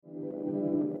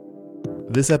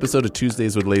This episode of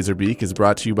Tuesdays with Laserbeak is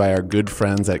brought to you by our good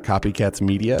friends at Copycats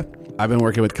Media. I've been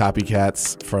working with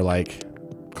Copycats for like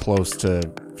close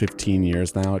to 15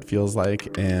 years now, it feels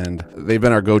like, and they've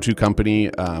been our go-to company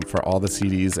for all the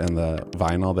CDs and the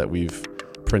vinyl that we've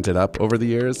printed up over the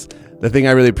years. The thing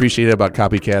I really appreciate about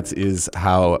Copycats is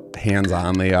how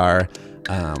hands-on they are.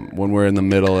 When we're in the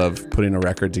middle of putting a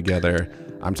record together,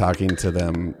 I'm talking to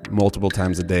them multiple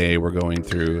times a day. We're going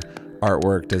through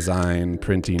artwork, design,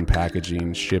 printing,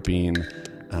 packaging, shipping,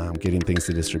 getting things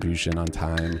to distribution on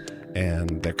time,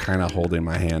 and they're kind of holding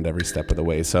my hand every step of the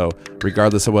way. So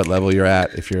regardless of what level you're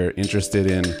at, if you're interested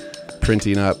in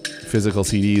printing up physical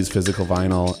CDs, physical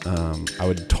vinyl, I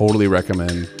would totally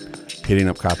recommend hitting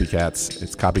up Copycats.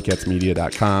 It's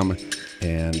copycatsmedia.com,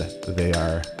 and they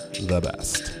are the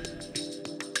best.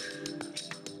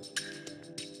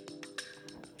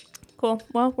 Cool.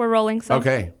 Well, we're rolling. So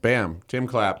Okay, bam. Tim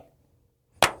clap.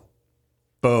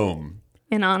 Boom.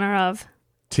 in honor of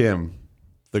Tim,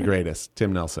 the greatest.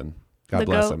 Tim Nelson. God The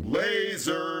bless GOAT. him.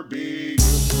 Laserbeak.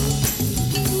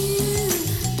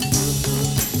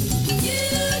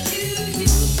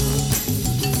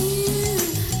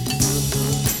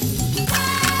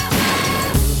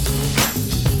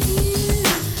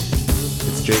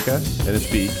 It's Jacob, and it's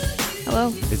Beak.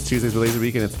 hello. It's Tuesdays with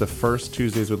Laserbeak, and it's the first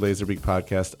Tuesdays with Laserbeak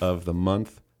podcast of the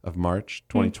month of March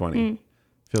 2020.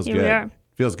 Feels Here we good. are.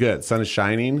 Feels good. Sun is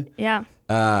shining. Yeah.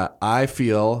 I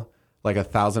feel like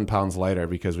 1,000 pounds lighter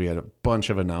because we had a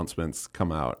bunch of announcements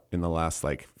come out in the last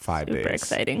like 5 days. Super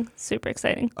exciting. Super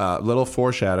exciting. Little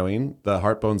foreshadowing. The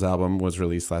Heartbones album was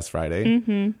released last Friday,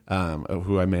 who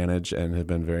I manage and have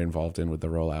been very involved in with the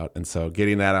rollout. And so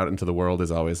getting that out into the world is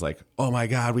always like, oh my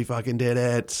God, we fucking did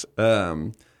it.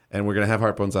 And we're going to have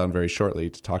Heartbones on very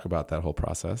shortly to talk about that whole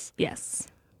process. Yes.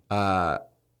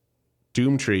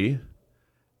 Doomtree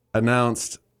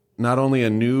announced not only a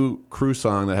new crew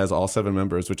song that has all 7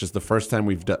 members, which is the first time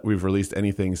we've released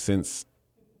anything since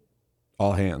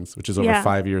All Hands, which is over Yeah.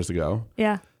 5 years ago.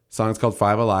 Yeah. Song's called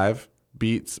Five Alive.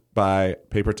 Beats by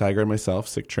Paper Tiger and myself,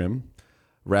 Sick Trim.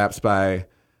 Raps by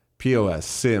POS,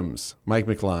 Sims, Mike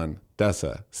McLawn,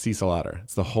 Dessa, Cecil Otter.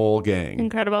 It's the whole gang.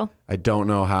 Incredible. I don't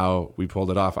know how we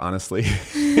pulled it off, honestly,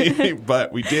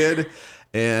 but we did.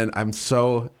 And I'm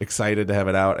so excited to have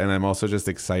it out. And I'm also just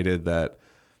excited that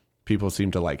people seem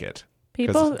to like it.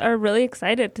 People are really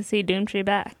excited to see Doomtree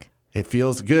back. It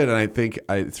feels good. And I think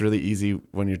it's really easy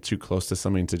when you're too close to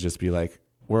something to just be like,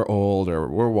 we're old or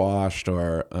we're washed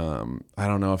or I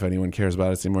don't know if anyone cares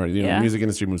about us anymore. You know, Yeah. the music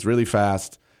industry moves really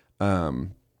fast.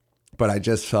 But I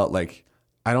just felt like,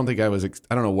 I don't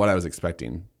know what I was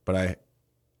expecting, but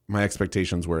my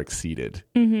expectations were exceeded.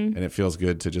 And it feels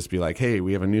good to just be like, hey,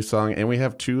 we have a new song and we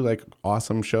have 2 like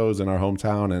awesome shows in our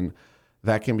hometown, and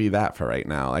that can be that for right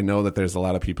now. I know that there's a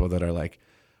lot of people that are like,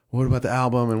 what about the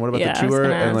album and what about Yeah, the I was tour?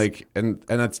 gonna And ask. like, and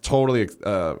that's totally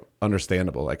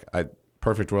understandable. Like,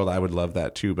 perfect world, I would love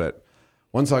that too, but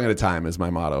one song at a time is my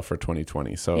motto for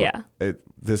 2020. So Yeah.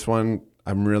 this one,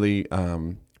 I'm really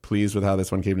pleased with how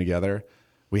this one came together.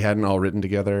 We hadn't all written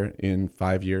together in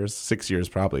 5 years, 6 years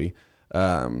probably.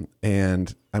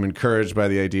 And I'm encouraged by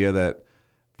the idea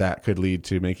that could lead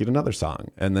to making another song,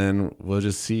 and then we'll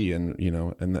just see. And, you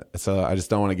know, so I just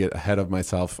don't want to get ahead of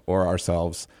myself or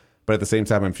ourselves. But at the same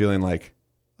time, I'm feeling like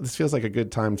this feels like a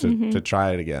good time to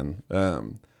try it again.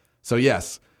 So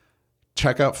yes,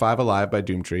 check out Five Alive by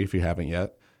Doomtree if you haven't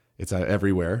yet. It's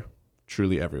everywhere.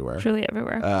 Truly everywhere. Truly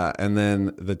everywhere. And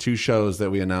then the 2 shows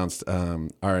that we announced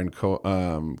are in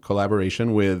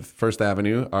collaboration with First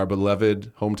Avenue, our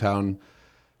beloved hometown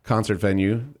concert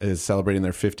venue, is celebrating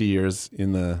their 50 years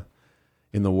in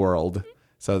the world.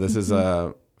 So this is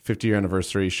a 50-year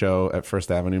anniversary show at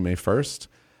First Avenue, May 1st,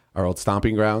 our old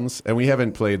stomping grounds. And we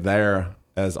haven't played there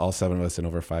as all 7 of us in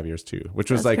over 5 years too, which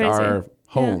was That's like crazy. our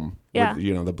home Yeah. with,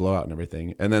 you know, the blowout and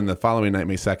everything. And then the following night,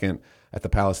 May 2nd, at the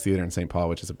Palace Theater in St. Paul,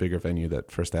 which is a bigger venue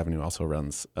that First Avenue also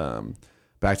runs,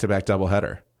 back-to-back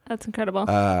doubleheader. That's incredible.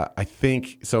 I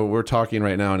think, so we're talking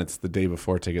right now, and it's the day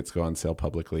before tickets go on sale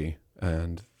publicly,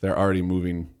 and they're already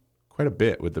moving quite a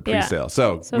bit with the Yeah. pre-sale.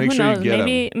 So so make who sure knows? you get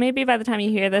them. Maybe by the time you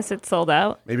hear this, it's sold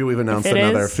out. Maybe we've announced it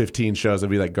another is- 15 shows.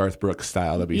 It'll be like Garth Brooks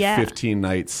style. There'll be Yeah. 15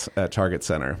 nights at Target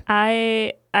Center.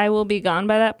 I will be gone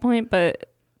by that point, but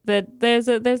there's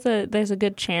a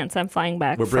good chance I'm flying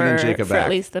back. We're bringing for, Jacob for back. at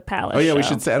least the Palace. Oh yeah, we show.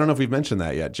 should say, I don't know if we've mentioned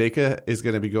that yet. Jacob is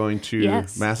going to be going to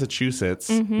Yes. Massachusetts,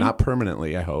 not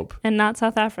permanently, I hope. And not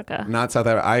South Africa. Not South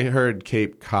Africa. I heard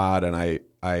Cape Cod, and I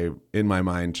in my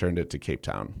mind turned it to Cape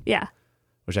Town, Yeah.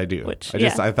 which I do. Which, I yeah.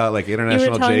 thought like You were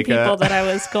international telling people Jacob. that I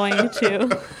was going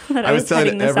to. That I was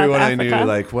heading telling to everyone South I knew, Africa.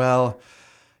 like, well,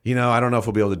 I don't know if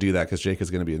we'll be able to do that because Jake is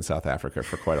going to be in South Africa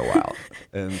for quite a while.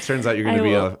 And it turns out you're going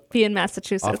to be in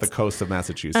Massachusetts. Off the coast of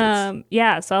Massachusetts. So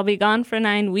I'll be gone for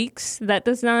 9 weeks. The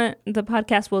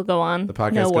podcast will go on. The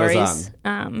podcast goes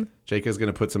on. Jake is going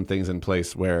to put some things in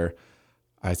place where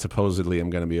I supposedly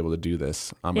am going to be able to do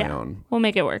this on my own. We'll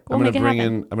make it work. I'm going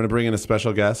to bring in a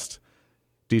special guest,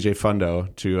 DJ Fundo,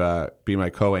 to be my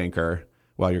co-anchor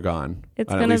while you're gone.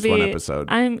 It's on going at to least be one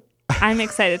episode. I'm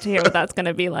excited to hear what that's going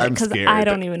to be like because I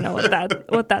don't even know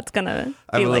what that's going to be like.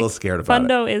 I'm a little scared about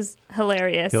Fundo is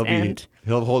hilarious.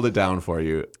 He'll hold it down for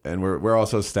you, and we're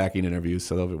also stacking interviews,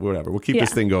 so whatever. We'll keep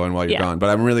this thing going while you're gone. But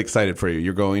I'm really excited for you.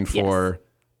 You're going for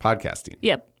podcasting.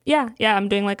 Yep. Yeah. I'm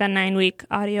doing like a 9-week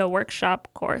audio workshop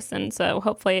course, and so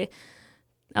hopefully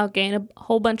I'll gain a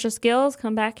whole bunch of skills,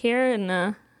 come back here, and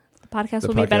the podcast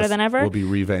will be better than ever. Will be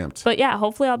revamped. But yeah,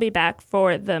 hopefully I'll be back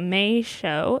for the May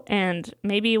show, and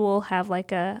maybe we'll have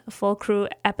like a full crew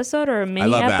episode or a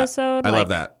mini episode. I love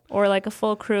that. Or like a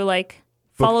full crew,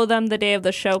 follow them the day of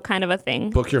the show kind of a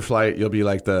thing. Book your flight. You'll be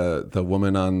like the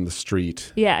woman on the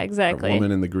street. Yeah, exactly. The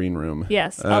woman in the green room.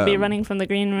 Yes, I'll be running from the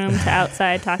green room to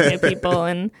outside talking to people,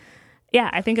 and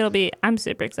I think I'm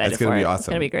super excited for it. It's going to be awesome. It's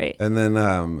going to be great. And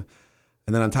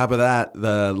then on top of that,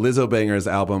 the Lizzo Bangers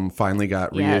album finally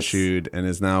got reissued and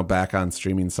is now back on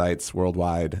streaming sites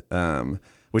worldwide,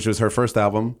 which was her first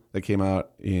album that came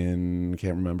out in,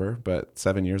 can't remember, but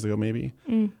 7 years ago maybe.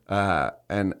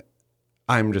 And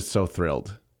I'm just so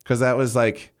thrilled because that was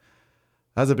a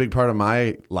big part of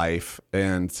my life.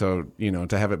 And so,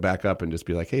 to have it back up and just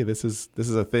be like, hey, this is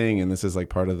a thing and this is like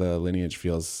part of the lineage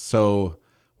feels so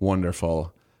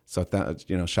wonderful. So that,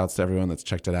 shouts to everyone that's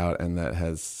checked it out and that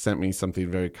has sent me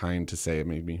something very kind to say. It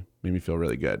made me feel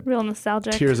really good. Real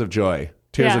nostalgic. Tears of joy.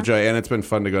 And it's been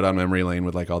fun to go down memory lane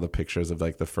with like all the pictures of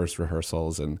like the first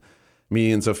rehearsals and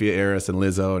me and Sophia Aris and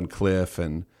Lizzo and Cliff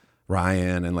and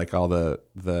Ryan and like all the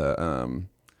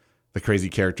crazy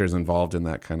characters involved in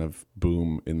that kind of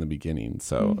boom in the beginning.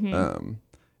 So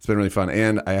it's been really fun,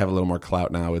 and I have a little more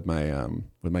clout now with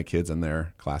my kids and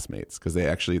their classmates because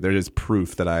there is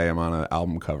proof that I am on an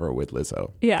album cover with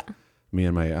Lizzo. Yeah, me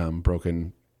and my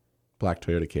broken black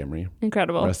Toyota Camry.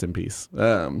 Incredible. Rest in peace.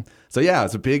 So yeah,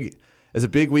 it's a big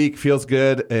week. Feels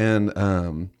good, and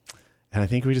I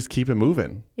think we just keep it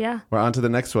moving. Yeah, we're on to the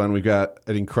next one. We've got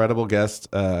an incredible guest,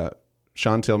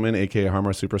 Sean Tillman, aka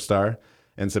Harmar Superstar,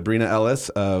 and Sabrina Ellis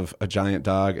of A Giant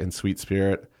Dog and Sweet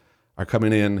Spirit are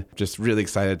coming in. Just really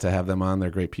excited to have them on. They're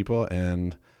great people,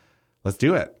 and let's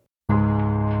do it.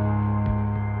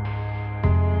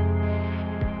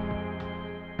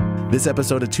 This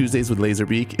episode of Tuesdays with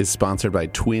Laserbeak is sponsored by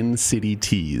Twin City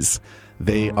Tees.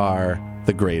 They are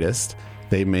the greatest.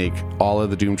 They make all of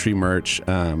the Doomtree merch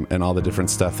and all the different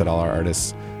stuff that all our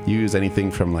artists use,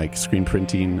 anything from like screen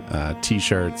printing,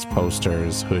 t-shirts,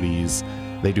 posters, hoodies.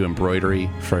 They do embroidery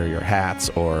for your hats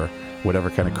or whatever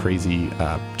kind of crazy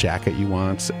jacket you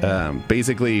want.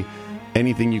 Basically,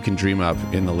 anything you can dream up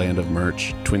in the land of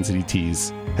merch, Twin City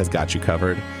Tees has got you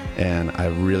covered. And I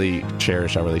really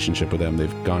cherish our relationship with them.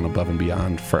 They've gone above and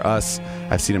beyond for us.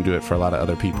 I've seen them do it for a lot of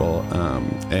other people.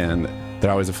 And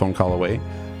they're always a phone call away.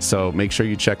 So make sure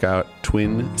you check out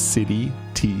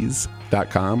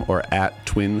twincitytees.com or at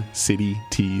Twin City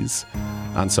Tees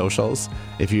on socials.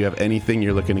 If you have anything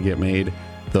you're looking to get made,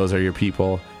 those are your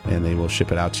people, and they will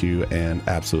ship it out to you and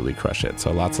absolutely crush it.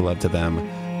 So lots of love to them,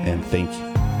 and thank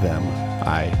them.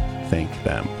 I thank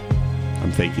them.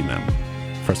 I'm thanking them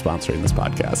for sponsoring this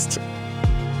podcast.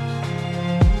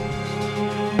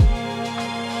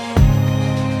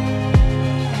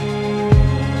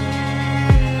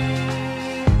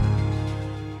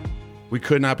 We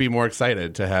could not be more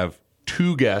excited to have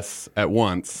two guests at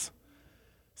once,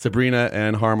 Sabrina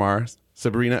and Harmar.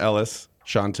 Sabrina Ellis,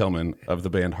 Sean Tillman of the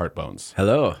band Heartbones.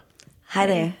 Hello. Hi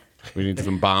there. We need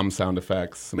some bomb sound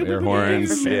effects, some air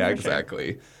horns. Yeah,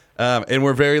 exactly. And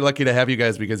we're very lucky to have you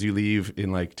guys because you leave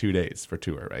in like 2 days for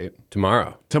tour, right?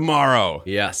 Tomorrow.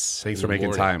 Yes. Thanks for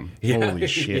making time. Yeah. Holy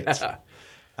shit. Yeah.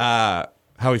 How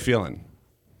are we feeling?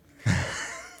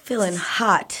 Feeling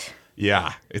hot.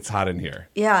 Yeah, it's hot in here.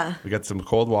 Yeah. We got some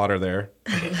cold water there.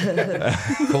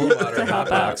 Cold water, hot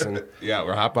boxing. Yeah,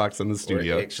 we're hot boxing the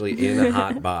studio. We're actually in a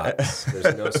hot box.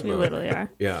 There's no smoke. We literally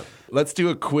are. Yeah. Let's do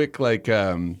a quick,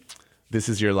 this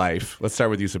is your life. Let's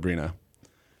start with you, Sabrina.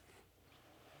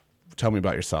 Tell me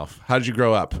about yourself. How did you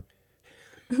grow up?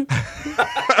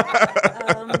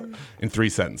 In 3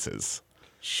 sentences.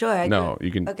 Sure.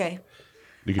 You can. Okay.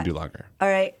 You can do longer. All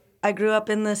right. I grew up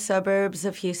in the suburbs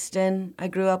of Houston. I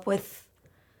grew up with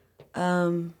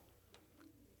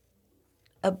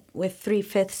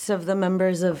 3/5 of the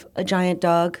members of A Giant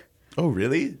Dog. Oh,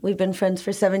 really? We've been friends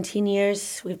for 17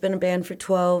 years. We've been a band for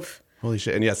 12. Holy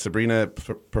shit. And yes, Sabrina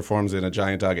performs in A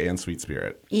Giant Dog and Sweet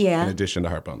Spirit. Yeah. In addition to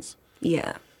Heartbones.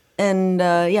 Yeah. And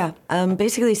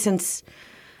basically since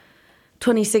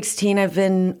 2016, I've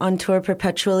been on tour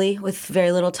perpetually with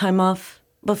very little time off.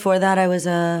 Before that, I was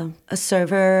a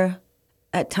server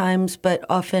at times, but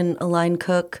often a line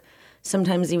cook,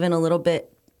 sometimes even a little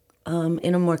bit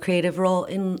in a more creative role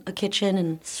in a kitchen.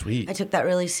 And Sweet. I took that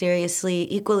really seriously,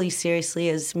 equally seriously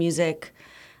as music,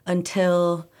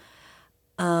 until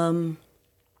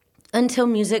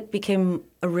music became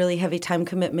a really heavy time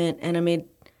commitment, and I made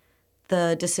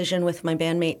the decision with my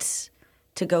bandmates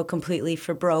to go completely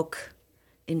for broke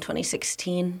in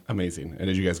 2016. Amazing. And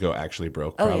did you guys go actually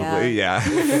broke? Oh, Probably. Yeah.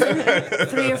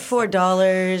 $3 or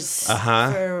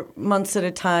 $4 for months at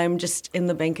a time, just in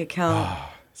the bank account.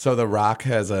 So The Rock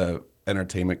has a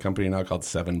entertainment company now called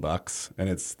 $7, and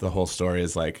it's the whole story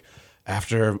is like,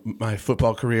 after my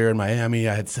football career in Miami,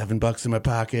 I had $7 in my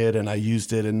pocket and I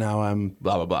used it, and now I'm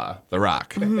blah blah blah. The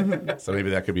Rock. So maybe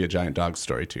that could be a Giant Dog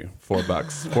story too. $4,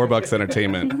 $4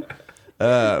 entertainment.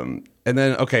 And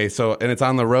then and it's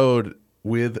on the road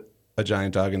with A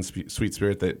Giant Dog and Sweet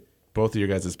Spirit that both of your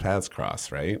guys' paths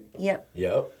cross, right? Yep.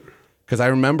 Because I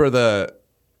remember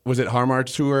was it Harmar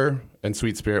tour and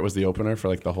Sweet Spirit was the opener for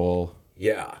like the whole.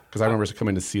 Yeah. Because I remember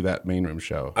coming to see that main room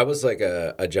show. I was like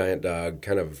a Giant Dog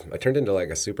I turned into like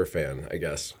a super fan, I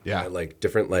guess. Yeah. At like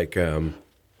different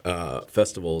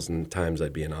festivals and times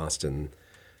I'd be in Austin.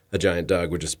 A Giant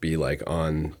Dog would just be like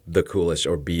on the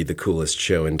coolest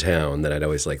show in town that I'd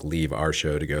always like leave our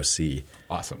show to go see.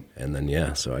 Awesome. And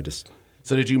then, so I just...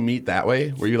 So did you meet that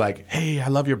way? Were you like, hey, I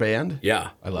love your band? Yeah.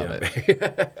 I love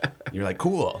it. You're like,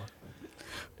 cool.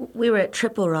 We were at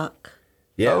Triple Rock.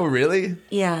 Yeah. Oh, really?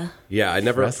 Yeah. Yeah, I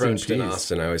never Rest in approached in peace.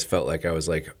 Austin. I always felt like I was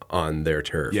like on their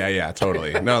turf. Yeah,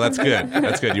 totally. No, that's good.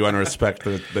 That's good. You want to respect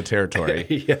the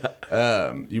territory.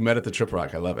 Yeah. You met at the Triple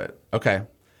Rock. I love it. Okay.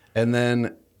 And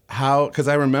then because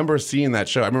I remember seeing that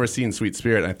show. I remember seeing Sweet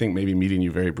Spirit, and I think maybe meeting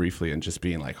you very briefly and just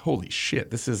being like, holy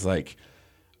shit, this is like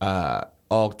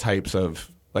all types of,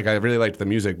 like I really liked the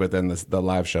music, but then the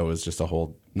live show is just a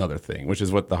whole nother thing, which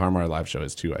is what the Harmar live show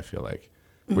is too, I feel like.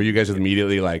 Were you guys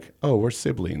immediately like, oh, we're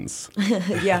siblings?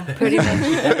 Yeah, pretty much.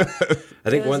 I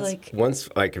think It was once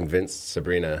I convinced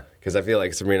Sabrina, because I feel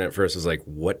like Sabrina at first was like,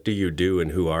 what do you do and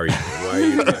who are you? Why are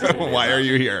you Why are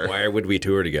you here? Why would we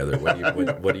tour together?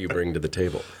 What do you bring to the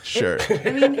table? Sure.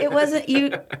 I mean, it wasn't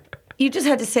you. You just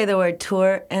had to say the word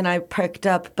tour, and I perked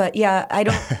up. But yeah,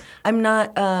 I'm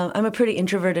not. I'm a pretty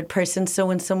introverted person, so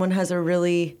when someone has a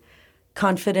really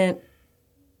confident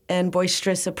and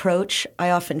boisterous approach, I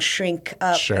often shrink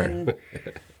up and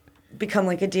become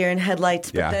like a deer in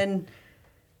headlights. But then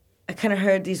I kind of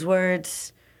heard these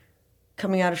words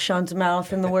coming out of Sean's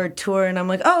mouth and the word tour, and I'm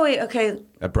like, oh, wait, okay.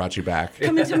 That brought you back.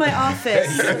 Come into my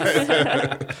office.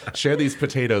 Share these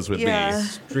potatoes with me.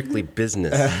 Strictly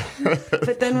business.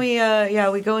 But then we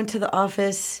go into the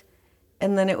office,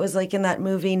 and then it was like in that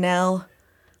movie, Nell.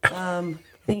 I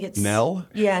think it's... Nell?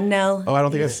 Yeah, Nell. Oh, I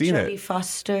don't think I've seen Jodie it.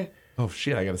 Foster. Oh,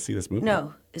 shit, I got to see this movie.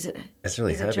 No, is it? That's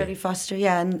really is heavy. it Jodie Foster?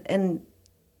 Yeah, and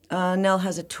Nell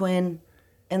has a twin,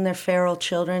 and they're feral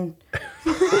children,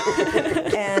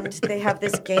 and they have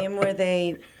this game where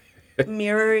they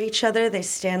mirror each other. They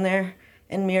stand there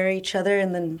and mirror each other,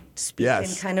 and then speak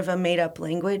in kind of a made-up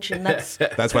language, and that's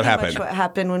what happened. Much what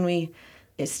happened when we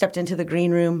stepped into the green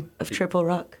room of Triple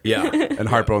Rock. Yeah. And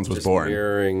Heartbones was Just mirroring.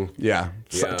 Mirroring. Yeah.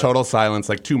 Total silence,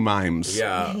 like two mimes.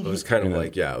 Yeah, it was kind of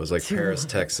like, it was like Paris,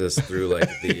 Texas, through like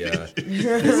the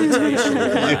visitation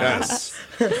class.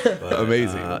 But,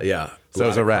 amazing. So it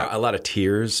was a wrap. A lot of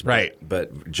tears. Right.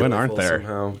 But when aren't there?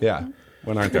 Somehow. Yeah.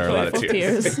 When aren't there a lot of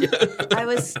tears? I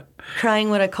was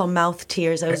crying what I call mouth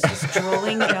tears. I was just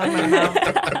drooling down my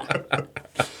mouth.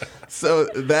 So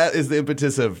that is the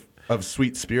impetus of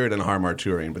Sweet Spirit and Harmar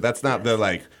touring, but that's not the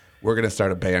like, we're going to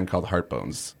start a band called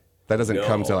Heartbones. That doesn't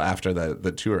come till after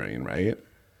the touring, right?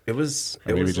 It was.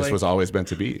 Or maybe it just was always meant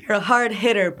to be. You're a hard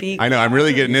hitter, B. I know. I'm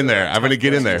really getting in there. I'm going to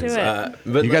get in there.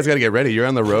 But You guys got to get ready. You're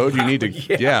on the road. You need to.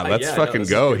 Let's fucking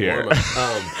go here.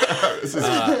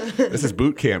 This is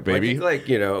boot camp, baby. Like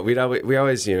we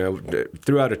always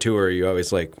throughout a tour, you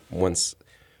always like once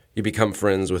you become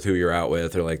friends with who you're out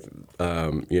with, or like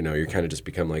you kind of just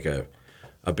become like a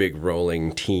big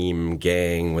rolling team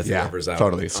gang with whoever's out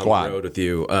on squad. the road with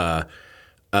you.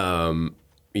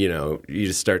 You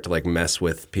just start to like mess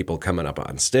with people coming up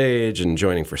on stage and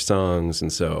joining for songs.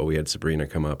 And so we had Sabrina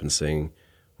come up and sing,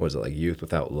 what was it, like Youth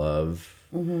Without Love?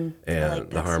 Mm-hmm. And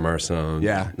the Harmar song.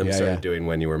 Yeah. Then we started doing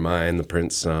When You Were Mine, the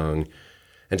Prince song,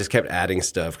 and just kept adding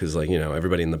stuff because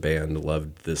everybody in the band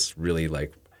loved this really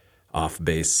like off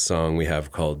bass song we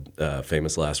have called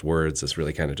Famous Last Words. It's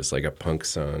really kind of just like a punk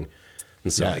song.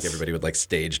 And so like everybody would like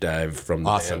stage dive from the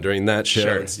band during that show.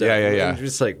 Sure. And stuff. Yeah. And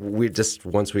just like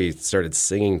once we started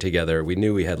singing together, we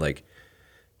knew we had like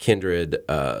kindred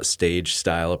stage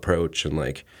style approach and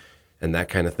that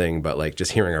kind of thing. But like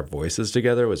just hearing our voices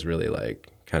together was really like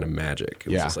kind of magic.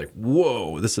 It was just like,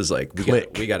 whoa, this is like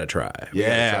we got to try. We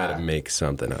gotta try to make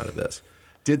something out of this.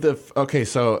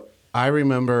 So I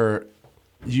remember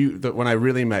when I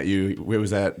really met you, it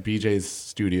was at BJ's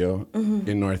studio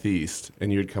in Northeast,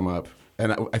 and you'd come up,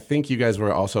 and I think you guys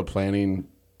were also planning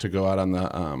to go out on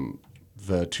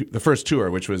the first tour,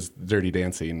 which was Dirty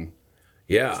Dancing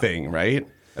thing, right?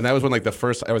 And that was when like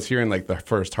I was hearing like the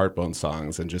first Heartbone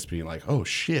songs and just being like, oh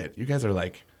shit, you guys are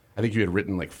like, I think you had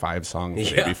written like 5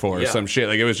 songs before or some shit.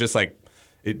 Like it was just like,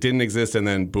 it didn't exist, and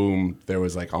then boom, there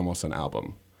was like almost an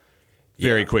album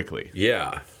very quickly.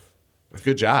 Yeah.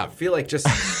 Good job. I feel like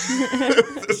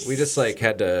we just like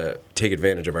had to take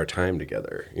advantage of our time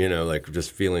together, like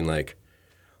just feeling like,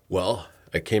 well,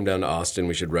 I came down to Austin.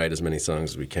 We should write as many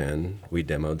songs as we can. We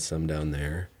demoed some down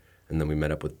there, and then we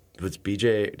met up with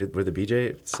BJ. Were the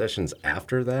BJ sessions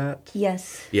after that?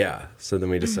 Yes. Yeah. So then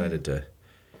we decided to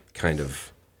kind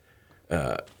of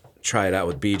try it out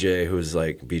with BJ, who's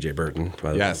like BJ Burton.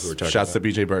 By the way, who we're talking shouts about.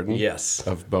 to BJ Burton. Yes.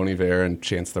 Of Bon Iver and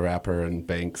Chance the Rapper and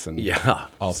Banks and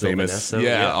all Still famous.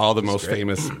 Vanessa. All the most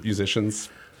famous musicians.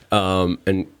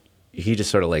 And he just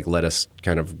sort of like let us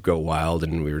kind of go wild,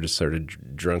 and we were just sort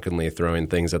of drunkenly throwing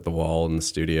things at the wall in the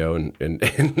studio and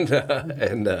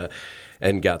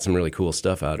got some really cool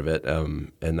stuff out of it.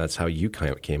 And that's how you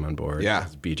kind of came on board. Yeah.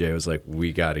 BJ was like,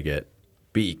 we got to get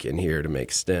Beak in here to make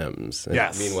stems.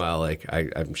 And meanwhile, like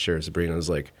I'm sure Sabrina was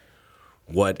like,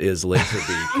 what is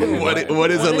Laserbeak?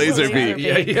 what is a Laserbeak?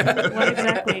 Yeah. What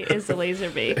exactly is a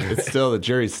Laserbeak? It's still, the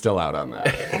jury's still out on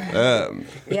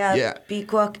that.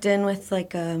 Beak walked in with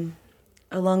like a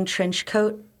long trench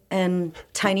coat and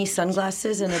tiny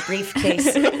sunglasses and a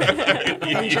briefcase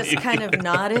and just kind of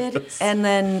nodded and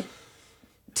then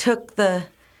took the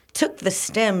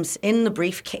stems in the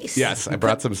briefcase. Yes, I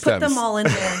brought some stems. Put them all in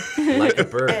there. like a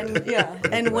bird.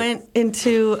 And went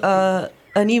into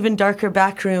an even darker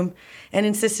back room and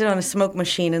insisted on a smoke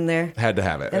machine in there. Had to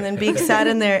have it. And then Beak sat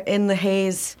in there in the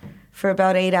haze for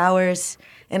about 8 hours,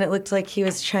 and it looked like he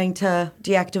was trying to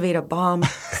deactivate a bomb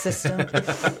system.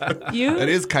 That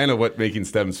is kind of what making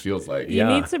stems feels like. You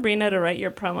need Sabrina to write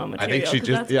your promo material. I think she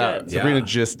just, Sabrina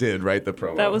just did write the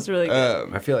promo. That was really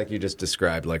good. I feel like you just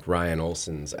described like Ryan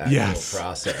Olsen's actual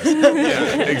process.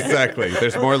 Exactly.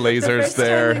 There's more lasers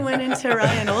there. The first time we went into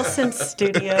Ryan Olsen's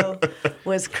studio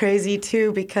was crazy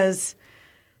too, because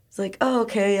it's like, oh,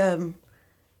 okay,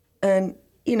 and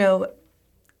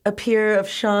a peer of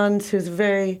Sean's who's a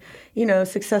very,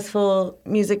 successful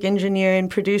music engineer and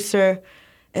producer,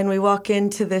 and we walk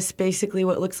into this basically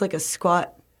what looks like a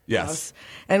squat house,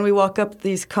 and we walk up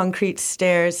these concrete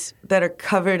stairs that are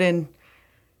covered in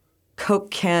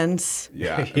Coke cans,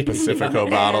 Pacifico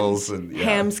bottles, and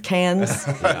Hamm's cans,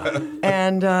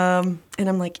 and I'm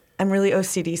like, I'm really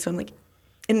OCD, so I'm like,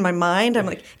 in my mind, I'm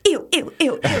like, ew, ew,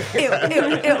 ew, ew, ew, ew,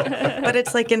 ew. But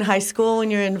it's like in high school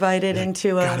when you're invited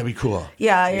into a... Gotta be cool.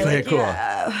 Yeah, you're Play like, it cool.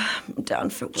 Yeah, I'm down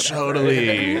for whatever.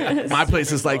 Totally. My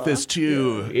place is like this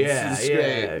too. Yeah,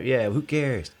 who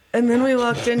cares? And then we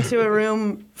walked into a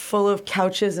room full of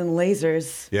couches and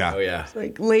lasers. Yeah. Oh, yeah. It's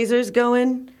like lasers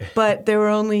going, but there were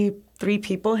only 3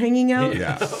 people hanging out.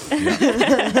 Yeah.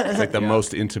 It's like the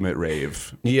most intimate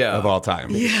rave of all time.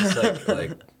 It's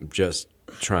like just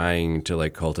trying to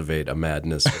like cultivate a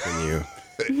madness within you.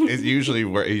 It's usually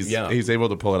where he's able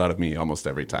to pull it out of me almost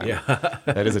every time.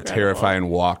 That is a terrifying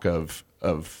walk of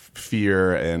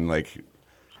fear, and like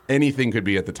anything could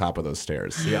be at the top of those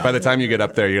stairs. By the time you get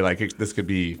up there, you're like, this could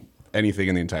be anything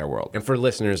in the entire world. And for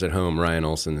listeners at home, Ryan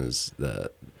Olsen is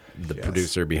the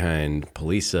producer behind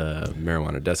Polisa,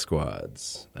 Marijuana Death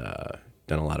Squads,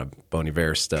 done a lot of Bon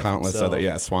Iver stuff. Countless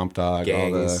other, Swamp Dog,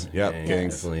 Gangs. all the,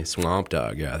 Gangs. Definitely. Swamp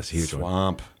Dog, that's a huge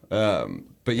Swamp.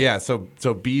 But yeah, so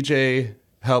BJ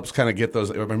helps kind of get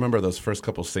those. I remember those first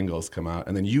couple singles come out,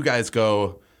 and then you guys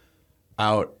go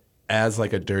out as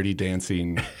like a Dirty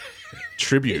Dancing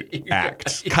tribute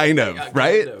act, kind of,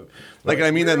 right? Kind of. Like,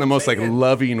 I mean that in the most like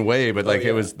loving way, but like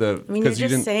it was the. I mean, you're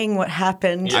just saying what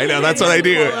happened. I know, that's what I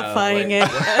do. Qualifying it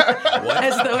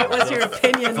as though it was your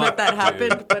opinion that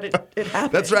happened, but it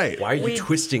happened. That's right. Why are you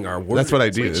twisting our words? That's what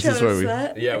I do. This is where we.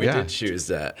 Yeah, we did choose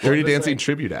that. Dirty Dancing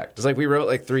tribute act. It's like we wrote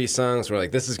like 3 songs. We're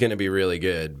like, this is going to be really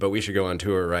good, but we should go on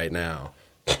tour right now.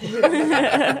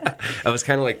 I was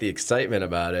kind of like the excitement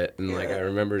about it, and like I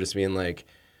remember just being like,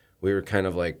 we were kind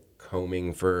of like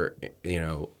combing for,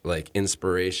 like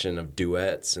inspiration of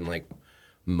duets, and like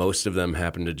most of them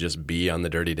happen to just be on the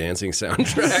Dirty Dancing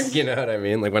soundtrack. You know what I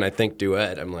mean? Like when I think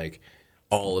duet, I'm like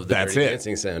all of the That's Dirty it.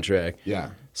 Dancing soundtrack.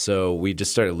 Yeah. So we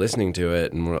just started listening to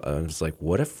it, and I was like,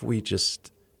 what if we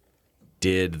just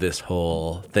did this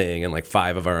whole thing and like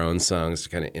 5 of our own songs to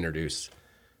kind of introduce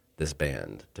this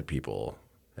band to people?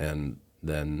 And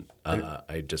then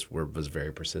I just was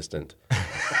very persistent,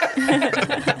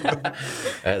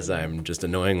 as I'm just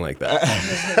annoying like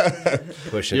that,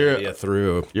 pushing the idea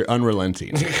through. You're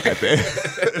unrelenting.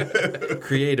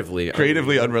 Creatively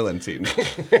unrelenting.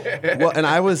 Well, and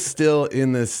I was still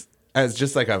in this as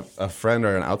just like a friend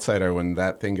or an outsider when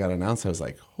that thing got announced. I was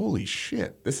like, holy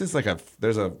shit, this is like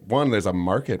there's a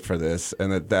market for this,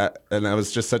 and that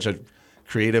was just such a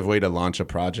creative way to launch a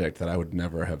project that I would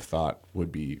never have thought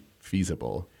would be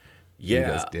feasible. You Yeah,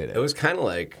 guys did it. it was kind of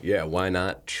like, why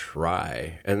not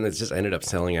try? And it just ended up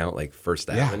selling out like First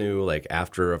Avenue, like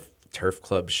after a Turf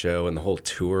Club show, and the whole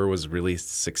tour was really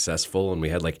successful, and we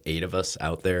had like 8 of us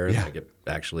out there, and like it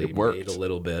actually worked. made a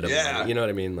little bit of money. You know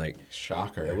what I mean? Like,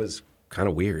 Shocker. it was kind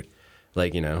of weird.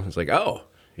 Like, it's like, oh,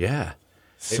 yeah.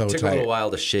 So it took a tight. little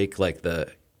while to shake like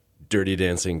the Dirty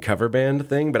Dancing cover band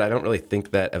thing, but I don't really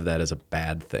think of that as a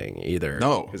bad thing either.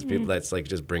 No. Because people, that's like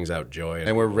just brings out joy.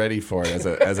 And we're ready for it as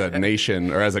a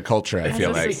nation or as a culture, I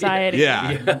feel As a like. society.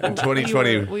 Yeah. In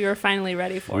 2020, We were finally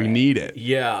ready for we it. need it.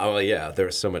 Yeah, there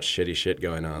was so much shitty shit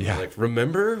going on. Yeah. Like,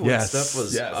 remember when Yes, stuff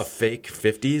was yes. a fake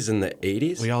 50s in the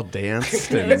 80s? We all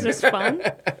danced. It was just fun.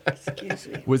 Excuse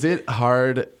me. Was it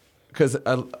hard? Because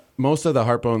most of the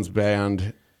Heartbones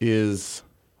band is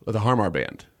the Harmar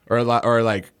band, or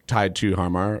like tied to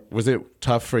Harmar. Was it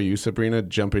tough for you, Sabrina,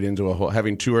 jumping into a whole,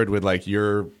 having toured with like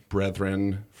your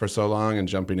brethren for so long and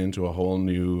jumping into a whole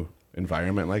new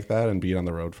environment like that and being on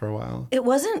the road for a while? It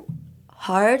wasn't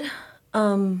hard,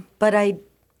 but I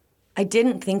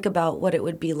didn't think about what it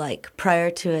would be like prior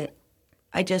to it.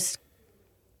 I just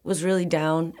was really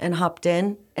down and hopped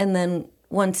in. And then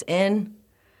once in,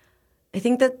 I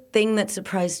think the thing that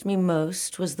surprised me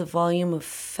most was the volume of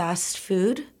fast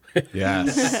food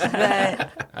Yes,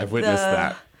 that I've witnessed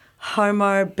that.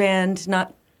 Harmar band,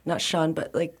 not Sean,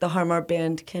 but like the Harmar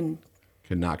band can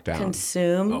Can knock down.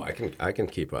 consume. Oh, I can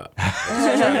keep up.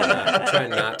 I'm trying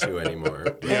not to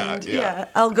anymore. Yeah,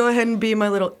 I'll go ahead and be my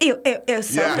little ew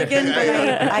self again, but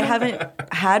I haven't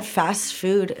had fast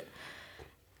food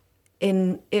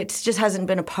it just hasn't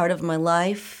been a part of my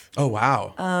life. Oh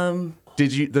wow. Do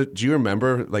you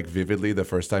remember like vividly the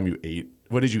first time you ate?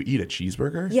 What did you eat? A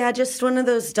cheeseburger? Yeah, just one of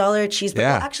those dollar cheeseburgers.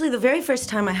 Yeah. Well, actually, the very first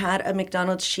time I had a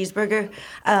McDonald's cheeseburger.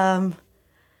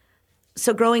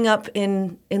 So growing up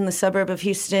in the suburb of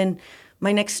Houston,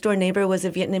 my next door neighbor was a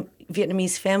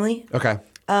Vietnamese family. Okay.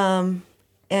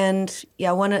 And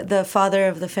yeah, the father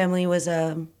of the family was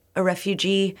a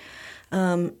refugee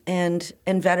and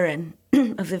veteran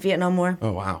of the Vietnam War.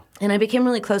 Oh wow. And I became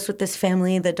really close with this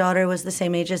family. The daughter was the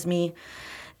same age as me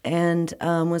and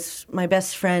was my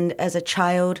best friend as a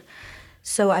child.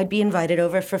 So I'd be invited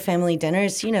over for family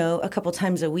dinners, a couple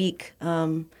times a week.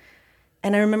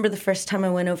 And I remember the first time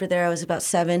I went over there, I was about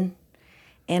 7.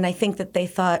 And I think that they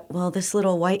thought, well, this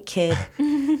little white kid...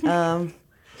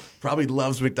 Probably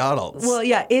loves McDonald's. Well,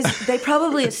 yeah, they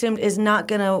probably assumed is not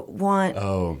going to want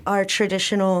our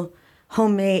traditional,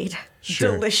 homemade,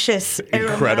 Sure. delicious,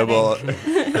 Incredible.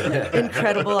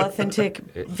 incredible,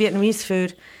 authentic Vietnamese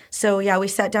food. So, yeah, we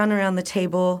sat down around the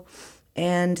table,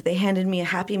 and they handed me a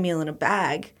Happy Meal in a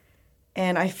bag,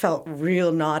 and I felt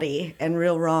real naughty and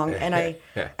real wrong. And I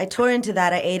tore into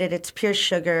that. I ate it. It's pure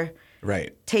sugar.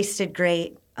 Right. Tasted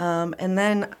great. And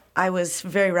then I was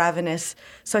very ravenous,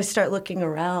 so I start looking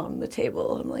around the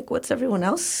table. I'm like, what's everyone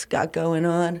else got going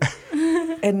on?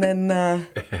 And then,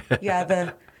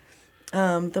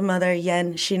 the mother,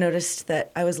 Yen, she noticed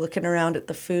that I was looking around at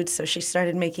the food, so she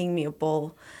started making me a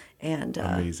bowl. And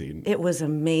Amazing. It was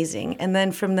amazing. And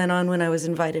then from then on, when I was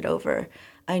invited over,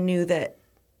 I knew that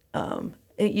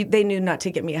they knew not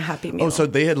to get me a Happy Meal. Oh, so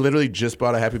they had literally just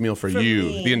bought a Happy Meal for you.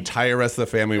 me. The entire rest of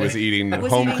the family was eating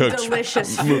Was home eating cooked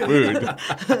delicious food.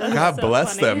 God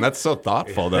bless funny. them. That's so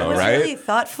thoughtful, though, It was right? really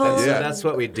thoughtful. So that's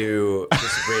what we do to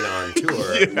Sabrina on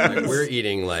tour. Like, we're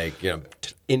eating like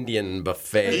Indian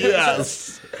buffet.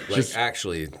 Yes. Like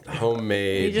actually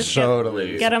homemade. You just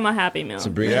Totally. get them a Happy Meal.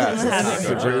 Yes.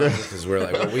 Taco John's, because we're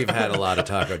like, well, we've had a lot of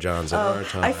Taco John's in our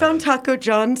time. I found Taco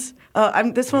John's.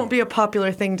 This won't be a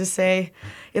popular thing to say,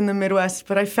 in the Midwest,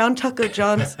 but I found Taco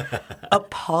John's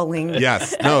appalling.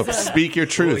 Yes. No, speak your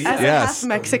truth. As a Yes. half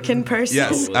Mexican person.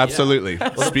 Yes, absolutely.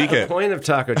 Speak The it. point of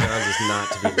Taco John's is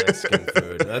not to be Mexican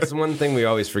food. That's one thing we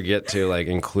always forget to like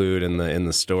include in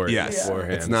the story Yes.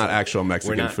 beforehand. It's not actual We're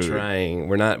Mexican not food. trying.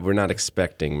 We're not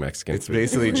expecting Mexican It's food.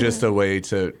 basically just a way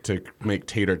to make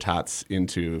tater tots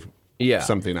into Yeah.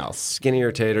 something else.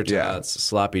 Skinnier tater Yeah. tots,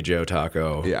 sloppy Joe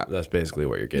taco. Yeah. That's basically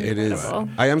what you're getting. It is. Incredible.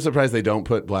 I am surprised they don't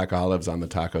put black olives on the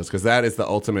tacos because that is the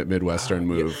ultimate Midwestern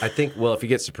move. I think. Well, if you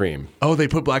get Supreme, Oh, they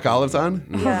put black olives on?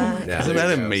 Yeah. yeah, Isn't there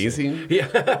that you go. amazing?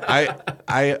 Yeah.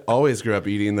 I always grew up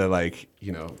eating the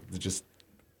just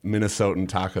Minnesotan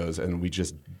tacos, and we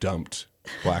just dumped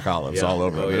black olives Yeah. all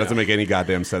over them. It yeah. doesn't make any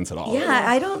goddamn sense at all. Yeah,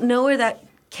 I don't know where that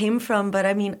came from, but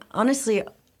I mean, honestly,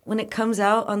 when it comes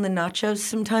out on the nachos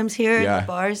sometimes here in Yeah. the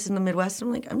bars in the Midwest,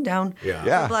 I'm like, I'm down. Yeah.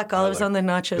 Yeah. For black olives on the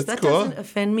nachos. That's That cool. doesn't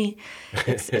offend me.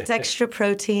 It's extra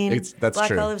protein. That's black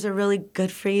true. olives are really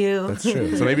good for you. That's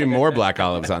true. So maybe more black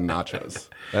olives on nachos.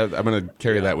 I'm going to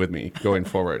carry that with me going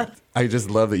forward. I just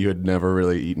love that you had never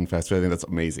really eaten fast food. I think that's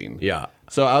amazing. Yeah.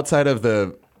 So outside of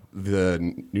the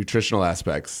nutritional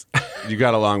aspects, you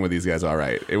got along with these guys all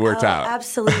right. It worked out.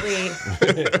 Absolutely.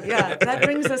 Yeah, that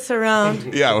brings us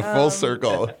around. Yeah, a full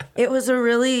circle. It was a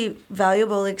really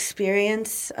valuable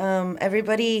experience.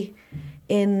 Everybody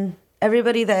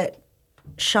that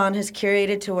Sean has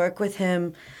curated to work with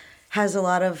him has a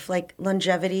lot of like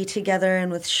longevity together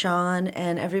and with Sean,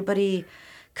 and everybody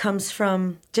comes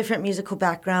from different musical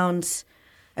backgrounds.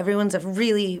 Everyone's a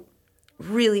really,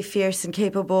 really fierce and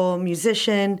capable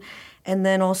musician, and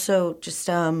then also just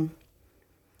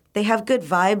they have good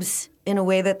vibes in a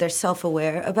way that they're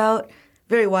self-aware about.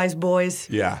 Very wise boys.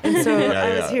 Yeah. And so Yeah, I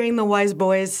was yeah. hearing the wise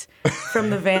boys from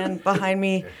the van behind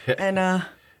me, and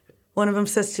one of them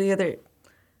says to the other,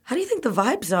 "How do you think the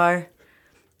vibes are?"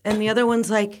 And the other one's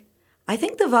like, "I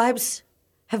think the vibes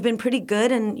have been pretty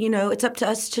good, and it's up to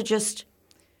us to just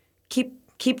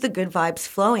keep the good vibes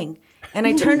flowing." And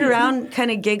I turned around,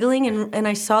 kind of giggling, and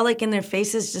I saw like in their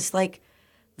faces just like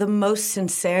the most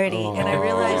sincerity, and I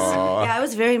realized, I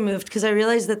was very moved because I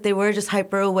realized that they were just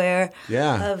hyper aware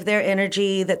Yeah. of their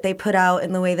energy that they put out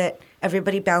and the way that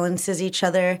everybody balances each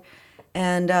other,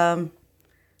 and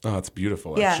Oh, it's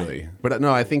beautiful, Yeah. actually. But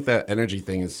no, I think that energy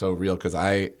thing is so real because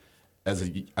I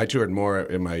toured more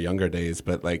in my younger days,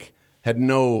 but like had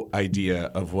no idea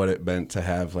of what it meant to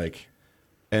have like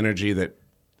energy that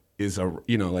is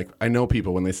like I know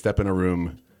people when they step in a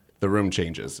room, the room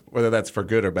changes, whether that's for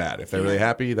good or bad. If they're really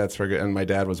happy, that's for good. And my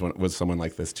dad was someone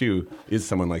like this too, is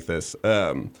someone like this.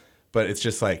 But it's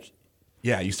just like,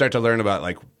 yeah, you start to learn about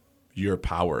like your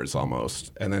powers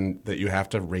almost, and then that you have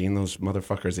to rein those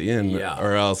motherfuckers in, Yeah.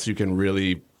 or else you can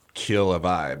really kill a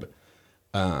vibe.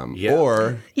 Yeah.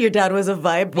 Or your dad was a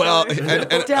vibe. well, killer.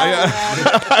 and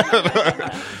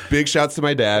Dad. big shouts to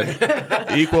my dad,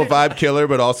 equal vibe killer,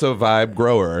 but also vibe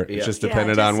grower. It Yeah. just Yeah,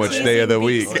 depended just on which day of the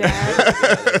teasing week.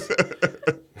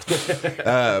 Beats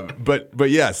dad. But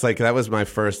yes, like that was my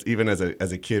first, even as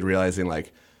a kid, realizing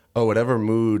like, oh, whatever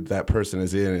mood that person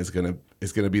is in is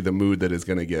gonna be the mood that is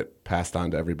gonna get passed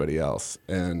on to everybody else.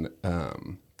 And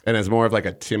as more of like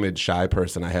a timid, shy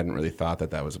person, I hadn't really thought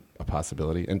that was a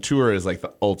possibility. And tour is like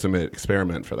the ultimate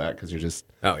experiment for that because you're just.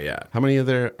 Oh yeah. How many of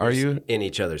there are you? In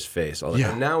each other's face all the Yeah.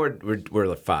 time. Now we're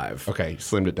like 5. Okay,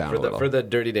 slimmed it down a little. For the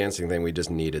Dirty Dancing thing, we just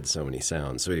needed so many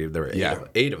sounds. So there were Yeah.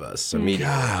 eight of us immediately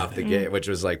off the gate, which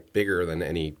was like bigger than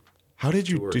any. How did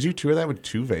you tour that with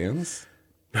 2 vans?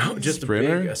 No, just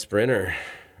Sprinter? a Sprinter.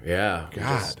 Yeah.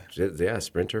 God.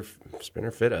 Sprinter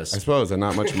fit us. I suppose, and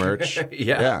not much merch.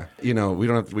 Yeah. Yeah. We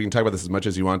can talk about this as much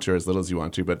as you want to or as little as you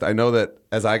want to, but I know that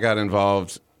as I got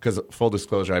involved, because full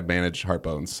disclosure, I manage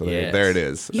Heartbones, so Yes. there it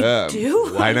is. You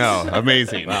do? I know.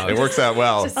 Amazing. It works out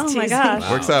well. Oh my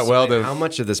gosh. Works out well to How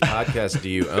much of this podcast do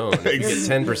you own? You get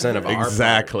 10% of our part,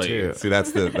 exactly. too. See,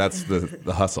 that's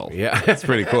the hustle. Yeah. It's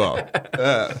pretty cool.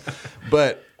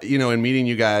 But in meeting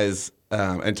you guys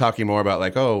and talking more about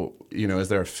like, is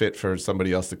there a fit for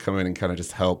somebody else to come in and kind of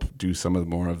just help do some of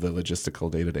more of the logistical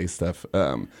day-to-day stuff?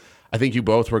 I think you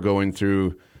both were going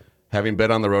through, having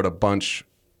been on the road a bunch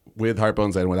with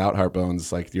Heartbones and without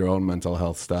Heartbones, like your own mental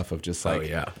health stuff of just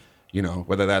like,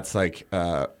 whether that's like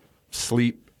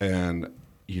sleep and,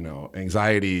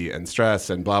 anxiety and stress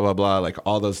and blah, blah, blah, like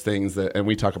all those things and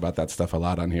we talk about that stuff a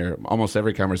lot on here. Almost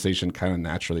every conversation kind of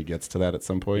naturally gets to that at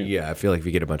some point. Yeah, I feel like if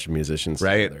you get a bunch of musicians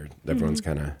Right. together, everyone's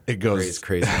kind of It goes-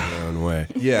 crazy in their own way.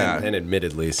 Yeah. and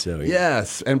admittedly so.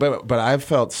 Yes, but I've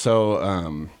felt so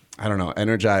I don't know,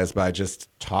 energized by just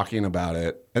talking about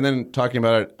it and then talking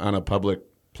about it on a public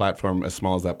platform as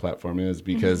small as that platform is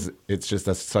because it's just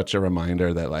such a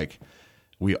reminder that like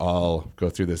we all go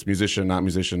through this, musician, not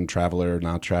musician, traveler,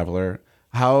 not traveler.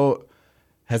 How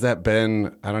has that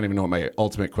been? I don't even know what my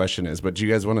ultimate question is, but do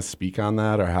you guys want to speak on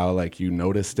that, or how like you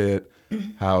noticed it,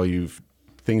 how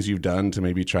things you've done to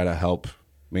maybe try to help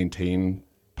maintain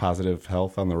positive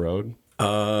health on the road?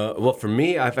 Well, for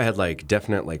me, I've had like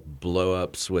definite like blow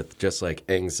ups with just like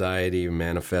anxiety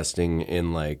manifesting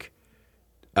in like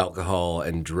alcohol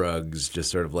and drugs,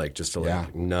 just sort of like just to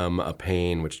like numb a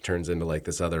pain, which turns into like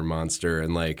this other monster.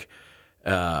 And like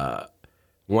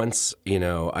once, you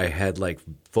know, I had like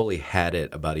fully had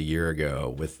it about a year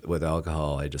ago with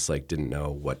alcohol, I just like didn't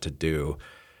know what to do.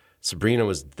 Sabrina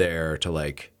was there to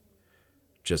like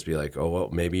just be like, oh, well,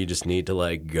 maybe you just need to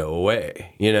like go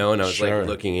away, you know? And I was like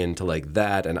looking into like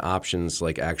that and options,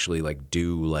 like actually like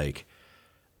do like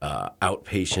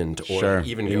outpatient or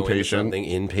even go into something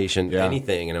inpatient,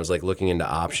 anything. And I was like looking into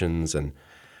options, and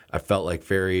I felt like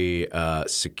very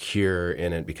secure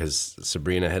in it because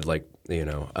Sabrina had like, you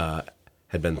know,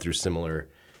 had been through similar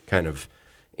kind of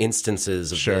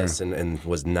instances of this and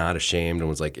was not ashamed and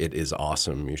was like, it is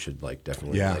awesome. You should like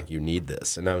definitely like, you need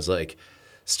this. And I was like,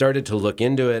 started to look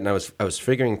into it, and I was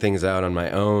figuring things out on my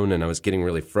own, and I was getting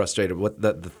really frustrated. What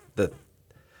the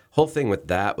whole thing with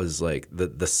that was like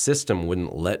the system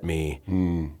wouldn't let me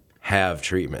have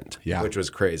treatment, which was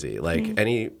crazy. Like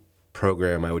any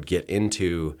program I would get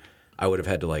into, I would have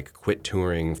had to like quit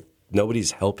touring.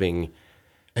 Nobody's helping.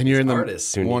 And you're in the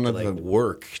artists who need to like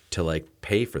work to like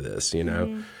pay for this, you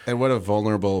know. And what a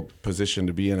vulnerable position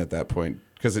to be in at that point,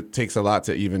 because it takes a lot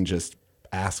to even just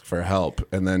ask for help,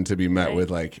 and then to be met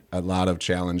with like a lot of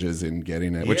challenges in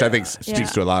getting it, which I think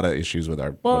speaks to a lot of issues with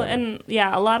our and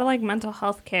a lot of like mental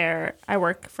health care. I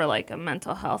work for like a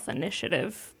mental health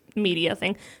initiative media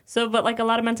thing, so but like a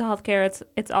lot of mental health care,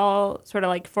 it's all sort of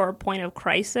like for a point of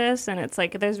crisis, and it's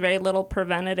like there's very little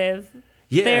preventative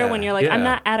there when you're like, I'm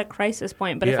not at a crisis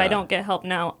point, but if I don't get help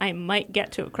now, I might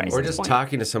get to a crisis point. Or just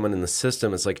talking to someone in the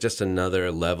system, it's like just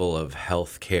another level of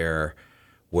health care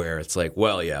where it's like,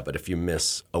 well, yeah, but if you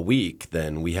miss a week,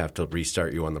 then we have to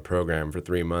restart you on the program for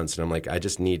 3 months. And I'm like, I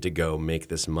just need to go make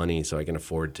this money so I can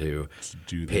afford to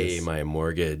pay my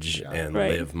mortgage and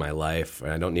live my life.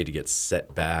 And I don't need to get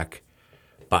set back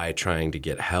by trying to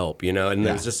get help, you know? And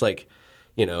it's just like,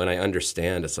 you know, and I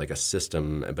understand it's like a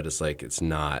system, but it's like it's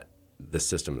not, the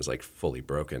system is like fully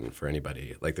broken for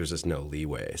anybody. Like there's just no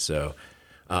leeway. So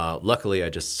luckily I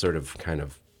just sort of kind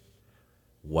of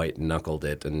white knuckled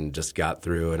it and just got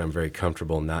through, and I'm very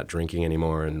comfortable not drinking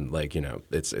anymore, and like, you know,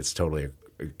 it's totally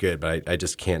good, but I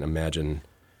just can't imagine,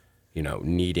 you know,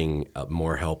 needing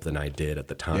more help than I did at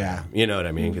the time. You know what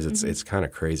I mean? Because it's kind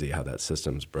of crazy how that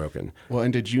system's broken. Well,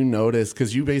 and did you notice,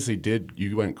 because you basically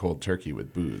you went cold turkey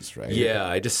with booze, right? Yeah,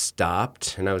 I just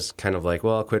stopped, and I was kind of like,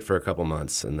 well, I'll quit for a couple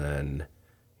months and then,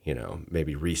 you know,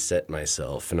 maybe reset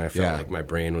myself. And I felt like my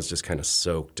brain was just kind of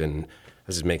soaked, and I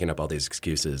was just making up all these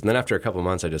excuses. And then after a couple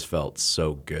months, I just felt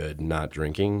so good not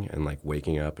drinking and like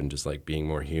waking up and just like being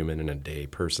more human and a day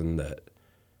person that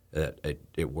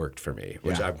it worked for me,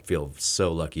 which I feel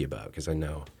so lucky about, because I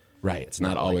know it's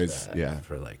not always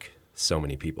for like so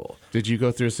many people. Did you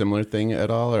go through a similar thing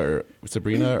at all, or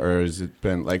Sabrina, or has it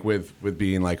been like with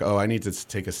being like, oh, I need to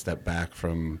take a step back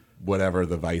from whatever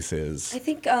the vice is? I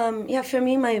think for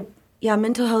me, my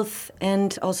mental health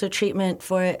and also treatment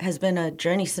for it has been a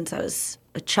journey since I was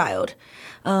a child.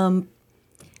 And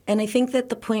I think that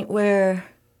the point where,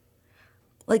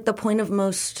 like the point of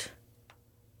most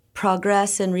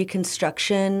progress and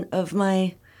reconstruction of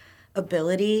my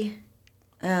ability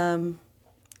to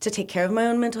take care of my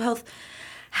own mental health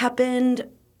happened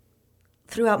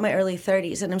throughout my early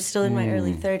 30s, and I'm still in my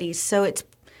early 30s. So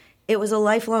it was a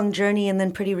lifelong journey, and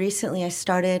then pretty recently I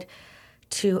started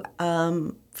to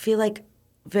feel like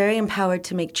very empowered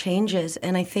to make changes.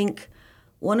 And I think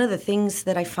one of the things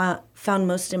that I found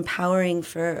most empowering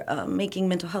for making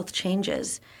mental health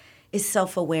changes is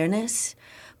self-awareness.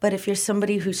 But if you're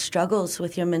somebody who struggles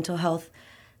with your mental health,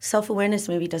 self-awareness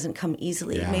maybe doesn't come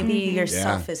easily. Maybe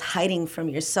yourself is hiding from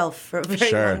yourself for a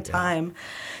very long time.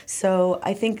 So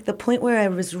I think the point where I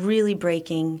was really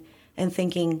breaking and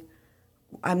thinking,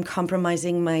 I'm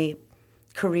compromising my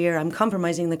career, I'm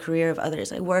compromising the career of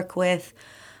others I work with.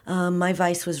 My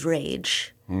vice was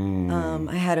rage.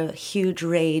 I had a huge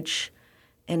rage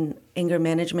and anger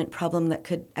management problem that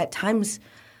could at times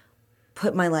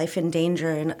put my life in danger,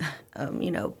 and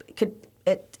it could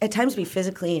at times be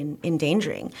physically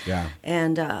endangering.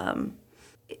 And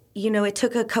it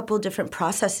took a couple different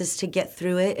processes to get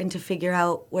through it and to figure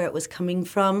out where it was coming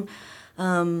from.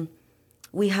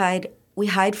 We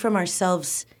hide from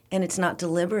ourselves, and it's not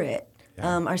deliberate.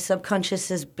 Our subconscious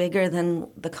is bigger than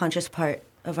the conscious part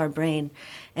of our brain,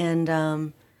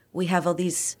 and we have all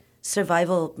these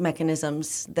survival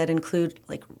mechanisms that include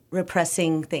like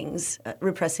repressing things,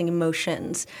 repressing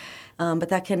emotions, but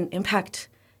that can impact,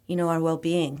 our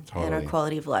well-being and our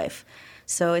quality of life.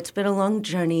 So it's been a long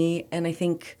journey, and I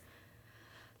think,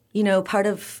 part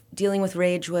of dealing with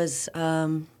rage was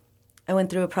I went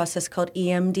through a process called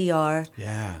EMDR.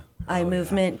 Yeah. Eye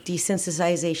movement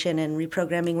desensitization and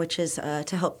reprogramming, which is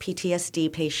to help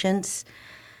PTSD patients.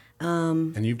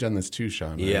 And you've done this too,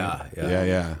 Sean. Right? Yeah.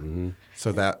 Mm-hmm.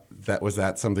 So that was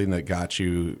that something that got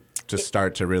you to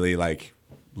start to really like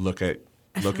look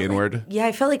inward? Yeah,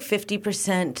 I felt like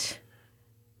 50%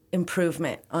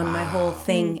 improvement on my whole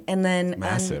thing, and then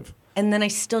Massive. And then I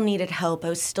still needed help. I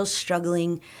was still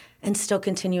struggling, and still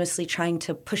continuously trying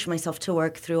to push myself to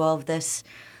work through all of this,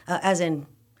 as in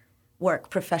work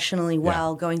professionally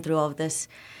while going through all of this.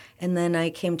 And then I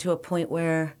came to a point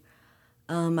where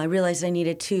I realized I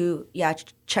needed to,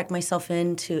 check myself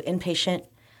into inpatient.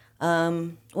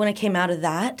 When I came out of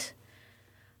that,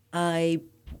 I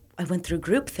went through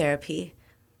group therapy,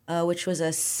 which was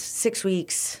a 6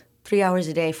 weeks, 3 hours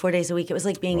a day, 4 days a week. It was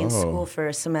like being in school for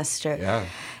a semester. Yeah.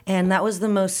 And that was the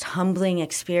most humbling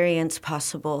experience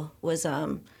possible, was,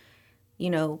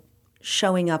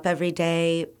 showing up every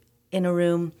day in a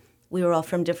room. We were all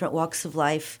from different walks of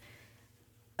life.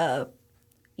 Some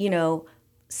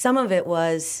of it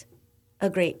was a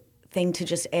great thing to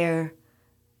just air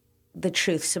the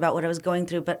truths about what I was going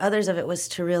through, but others of it was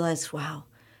to realize, wow,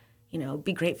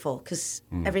 be grateful, because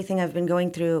everything I've been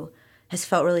going through has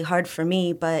felt really hard for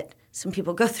me, but some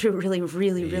people go through really,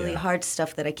 really, really hard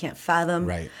stuff that I can't fathom.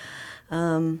 Right.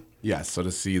 So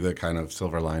to see the kind of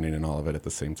silver lining in all of it at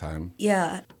the same time.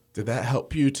 Yeah. Did that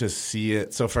help you to see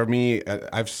it? So for me,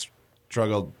 I've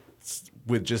struggled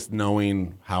with just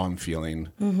knowing how I'm feeling.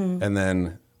 Mm-hmm. And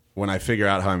then when I figure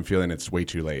out how I'm feeling, it's way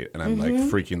too late. And I'm like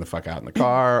freaking the fuck out in the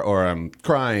car, or I'm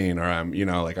crying, or I'm,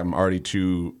 I'm already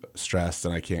too stressed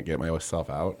and I can't get myself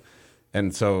out.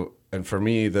 And for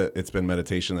me, it's been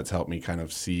meditation that's helped me kind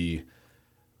of see,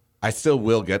 I still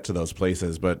will get to those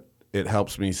places, but it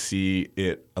helps me see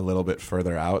it a little bit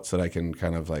further out so that I can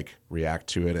kind of like react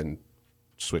to it and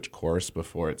switch course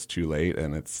before it's too late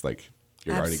and it's like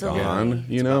you're Absolutely.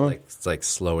 already gone, It's like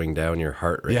slowing down your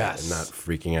heart rate Yes. and not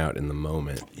freaking out in the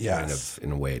moment. Yes. Kind of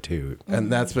in a way too.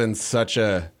 And that's been such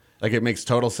a, like, it makes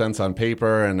total sense on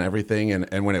paper and everything.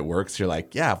 And when it works, you're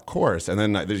like, yeah, of course. And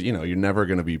then there's, you're never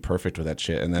going to be perfect with that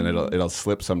shit. And then it'll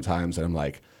slip sometimes. And I'm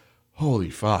like, holy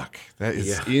fuck, that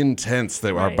is intense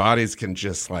that our bodies can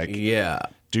just like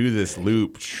do this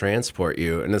loop. Transport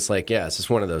you. And it's like, it's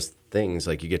just one of those things,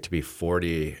 like you get to be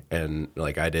 40 and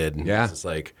like I did. And it's just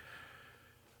like,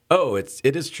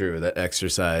 it is true that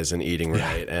exercise and eating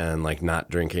right and like not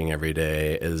drinking every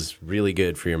day is really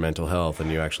good for your mental health, and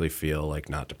you actually feel like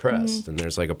not depressed. And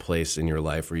there's like a place in your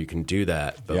life where you can do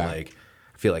that. But like,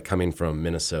 I feel like coming from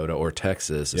Minnesota or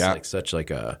Texas, it's like such like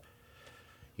a,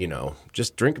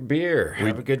 just drink a beer,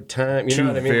 have a good time. You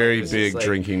know what I mean? Very like, big like,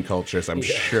 drinking cultures, I'm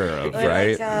sure of,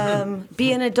 right?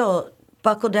 Be an adult,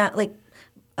 buckle down, like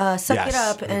suck it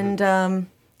up, and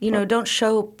don't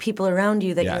show people around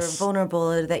you that you're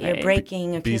vulnerable or that you're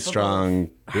breaking. Or Be strong.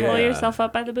 Pull yourself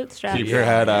up by the bootstraps. Keep your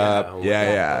head up.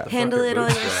 Handle it all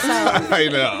yourself. I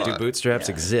know. Do bootstraps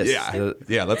exist?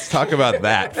 Yeah, let's talk about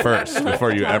that first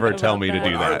before you ever tell me to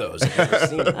do What are that. those? I've never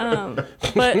seen them.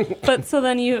 But so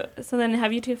then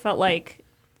have you two felt like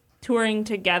touring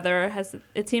together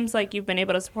it seems like you've been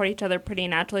able to support each other pretty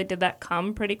naturally. Did that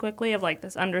come pretty quickly of like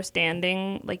this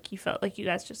understanding, like you felt like you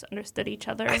guys just understood each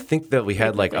other? I think that we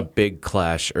had like a big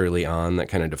clash early on that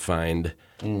kind of defined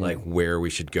like where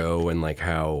we should go and like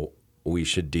how we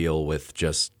should deal with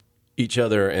just each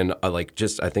other. And like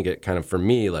just I think it kind of for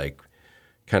me like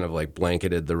kind of like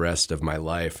blanketed the rest of my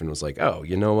life and was like, oh,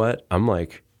 you know what? I'm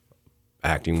like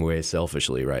acting way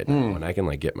selfishly right now and I can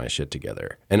like get my shit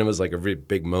together. And it was like a really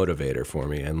big motivator for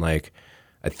me. And like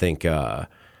I think now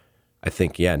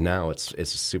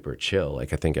it's super chill.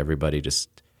 Like I think everybody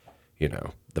just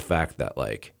the fact that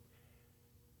like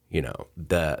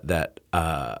that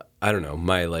I don't know,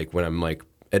 my like when I'm like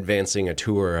advancing a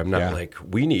tour, I'm not like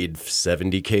we need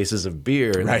 70 cases of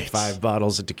beer and like 5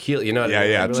 bottles of tequila. You know what I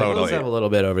mean? Totally. Like, let's have a little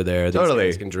bit over there. These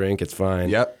guys can drink, it's fine.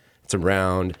 Yep. It's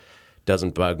around.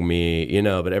 Doesn't bug me,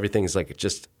 but everything's like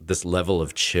just this level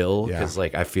of chill because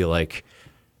like I feel like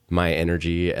my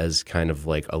energy as kind of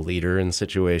like a leader in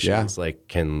situations like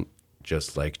can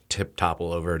just like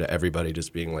topple over to everybody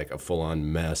just being like a full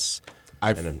on mess,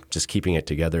 and I'm just keeping it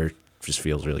together just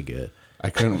feels really good. I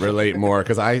couldn't relate more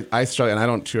because I struggle, and I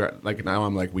don't tour. Like now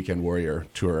I'm like weekend warrior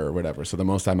tour or whatever. So the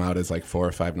most I'm out is like 4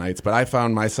 or 5 nights. But I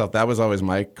found myself, that was always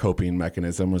my coping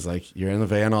mechanism, was like you're in the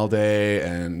van all day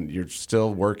and you're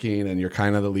still working and you're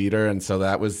kind of the leader. And so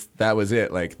that was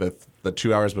it. Like the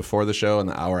 2 hours before the show and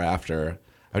the hour after,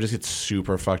 I would just get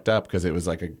super fucked up because it was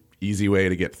like a easy way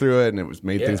to get through it, and it was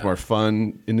made things more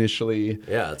fun initially.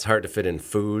 Yeah, it's hard to fit in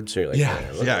food, so you're like,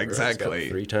 "Man, look, exactly.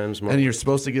 3 times more." And you're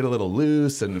supposed to get a little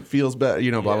loose, and it feels better,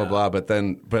 blah blah blah.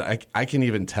 But I can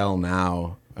even tell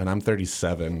now, and I'm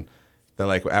 37, that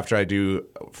like after I do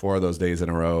 4 of those days in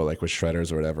a row, like with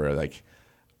shredders or whatever, like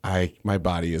my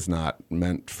body is not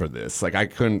meant for this. Like I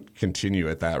couldn't continue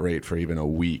at that rate for even a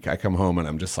week. I come home and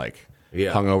I'm just like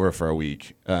hungover for a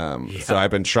week. So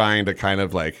I've been trying to kind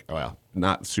of like,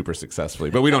 not super successfully,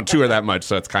 but we don't tour that much,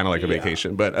 so it's kind of like a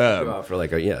vacation. But go out for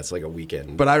like it's like a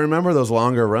weekend. But I remember those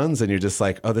longer runs, and you're just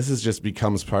like, oh, this is just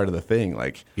becomes part of the thing.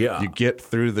 Like, you get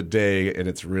through the day, and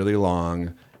it's really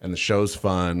long, and the show's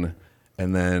fun,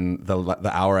 and then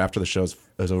the hour after the show's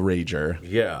is a rager.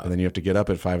 Yeah, and then you have to get up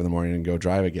at 5 a.m. and go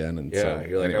drive again. And so,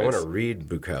 you're like, anyways. I want to read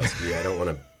Bukowski. I don't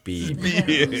want to be.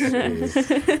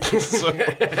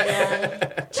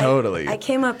 Totally. I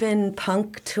came up in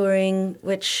punk touring,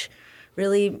 which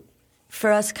really,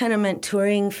 for us, kind of meant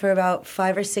touring for about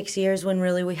 5 or 6 years when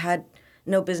really we had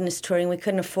no business touring. We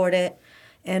couldn't afford it.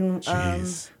 And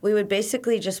we would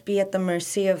basically just be at the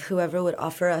mercy of whoever would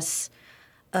offer us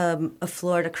a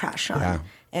floor to crash on. Yeah.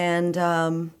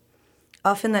 And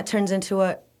often that turns into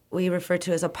what we refer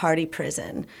to as a party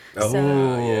prison. Oh,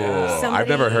 so I've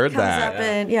never heard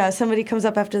that. Somebody comes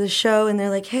up after the show and they're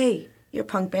like, hey, you're a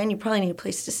punk band, you probably need a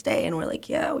place to stay. And we're like,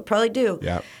 yeah, we probably do.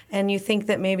 Yep. And you think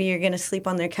that maybe you're going to sleep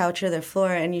on their couch or their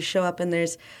floor, and you show up and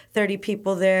there's 30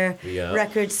 people there,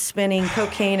 records spinning,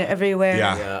 cocaine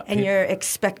everywhere, and you're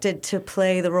expected to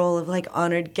play the role of like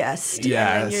honored guest.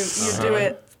 Yes. And you do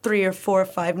it 3 or 4 or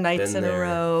 5 nights in a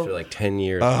row. For like 10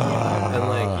 years. And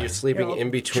like you're sleeping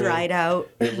in between. Dried out.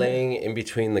 You're laying in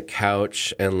between the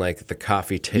couch and like the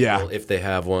coffee table if they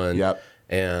have one. Yep.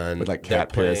 And with like they're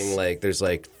cat playing piss. like there's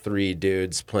like 3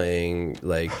 dudes playing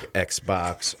like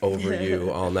Xbox over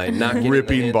you all night, not getting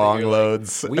ripping bong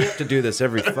loads. We have to do this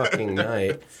every fucking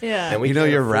night. Yeah, and we can't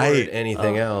you're afford right.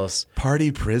 Anything else?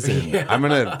 Party prison.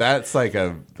 That's like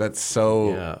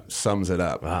sums it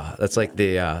up. That's like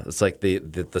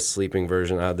the sleeping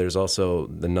version. There's also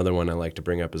another one I like to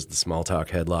bring up is the small talk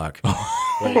headlock.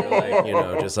 When you're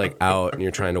like, just like out and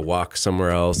you're trying to walk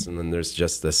somewhere else, and then there's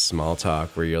just this small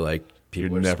talk where you're like,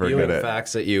 people are spewing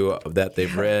facts at you that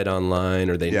they've read online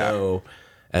or they know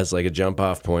as like a jump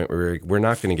off point where we're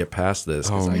not going to get past this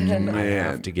because I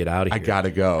have to get out of here. I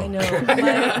gotta go. I know.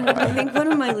 I think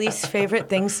one of my least favorite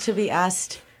things to be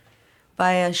asked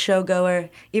by a showgoer,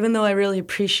 even though I really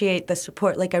appreciate the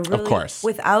support, like I really, of course,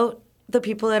 without the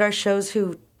people at our shows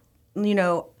who,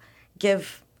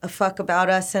 give a fuck about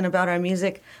us and about our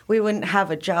music, we wouldn't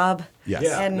have a job. Yes.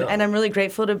 Yeah, and I'm really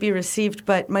grateful to be received,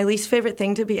 but my least favorite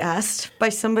thing to be asked by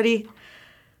somebody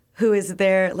who is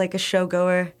there like a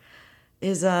showgoer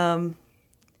is and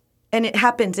it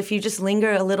happens if you just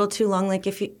linger a little too long, like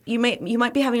if you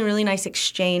might be having a really nice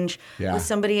exchange with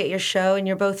somebody at your show and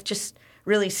you're both just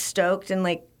really stoked and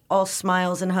like all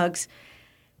smiles and hugs.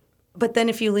 But then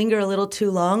if you linger a little too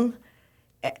long,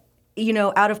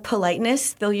 out of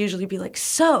politeness, they'll usually be like,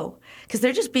 so, because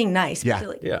they're just being nice. Yeah. They're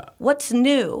like, what's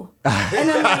new?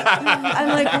 And I'm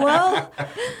like, well,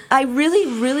 I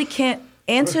really, really can't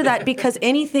answer that because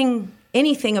anything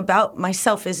about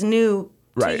myself is new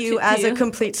to you as a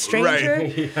complete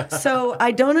stranger. Right. So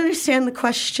I don't understand the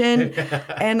question,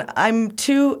 and I'm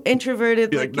too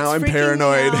introverted. Like now I'm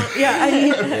paranoid.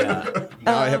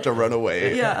 Now I have to run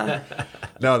away. Yeah.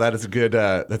 No, that is good.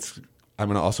 I'm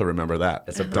going to also remember that.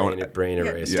 It's a brain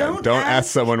eraser. Don't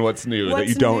ask someone what's new that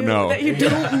you don't know. That you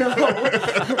don't know.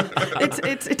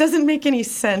 It doesn't make any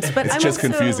sense. But it's just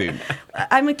confusing.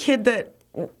 I'm a kid that,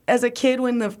 as a kid,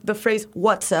 when the phrase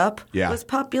 "what's up" was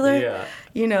popular,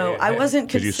 I wasn't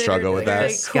considered. Did you struggle with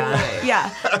that? Cool.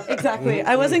 Yeah, exactly.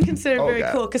 I wasn't considered very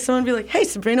cool because someone would be like, "Hey,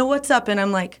 Sabrina, what's up?" And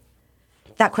I'm like,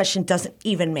 that question doesn't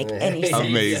even make any sense.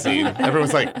 Amazing.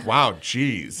 Everyone's like, wow,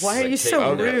 geez. Why are you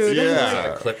so rude?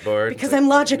 Yeah. Clipboard. Because I'm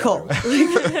logical.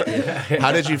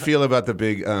 How did you feel about the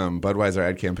big Budweiser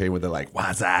ad campaign with the like,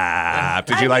 what's up?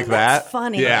 Did you like that? That's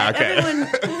funny. Yeah, okay. Everyone,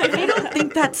 if you don't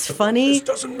think that's funny. This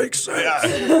doesn't make sense.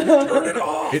 Turn it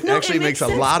off. It actually makes a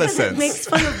lot of sense. It makes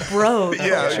fun of bro culture.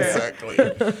 Yeah,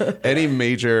 exactly. Any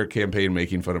major campaign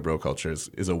making fun of bro culture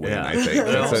is a win, I think.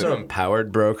 It also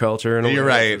empowered bro culture in a way. You're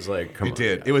right. It was like, come on.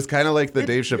 did. It was kind of like the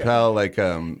Dave Chappelle, like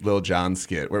Lil Jon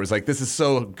skit, where it was like, this is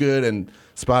so good and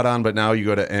spot on, but now you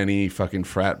go to any fucking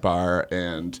frat bar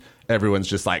and everyone's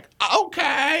just like,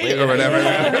 okay, or whatever.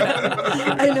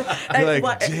 I know. You're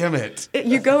like, damn it.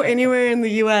 You go anywhere in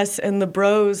the U.S. and the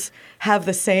bros have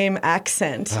the same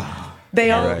accent.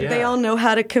 They all know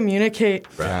how to communicate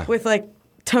with like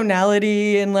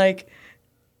tonality and like.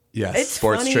 Yes, It's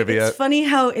sports funny, trivia. It's funny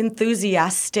how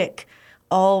enthusiastic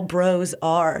all bros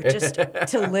are just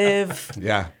to live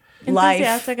Yeah. life.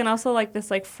 Enthusiastic and also like this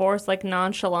like forced like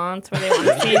nonchalance where they want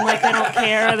to seem like they don't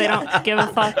care, they don't give a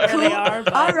fuck where they are.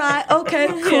 But All right, okay,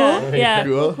 cool. yeah,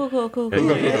 Cool. cool.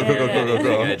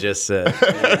 I just said.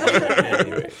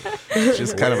 Anyway, It's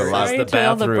just kind of a lot, Sorry the to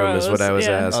all the bathroom is bros. what I was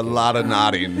Yeah. a asking. lot of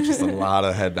nodding, just a lot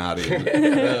of head nodding.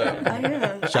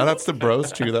 Shout outs to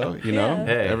bros too, though. You know,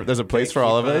 Hey, there's a place for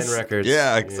all of Fine us. records.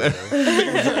 Yeah, you know.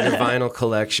 Your vinyl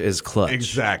collection is clutch.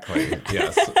 exactly.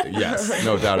 Yes,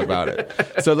 no doubt about it.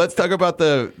 So let's talk about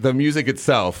the music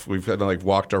itself. We've kind of like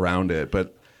walked around it,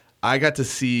 but I got to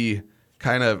see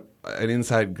kind of an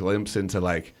inside glimpse into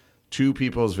like two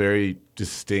people's very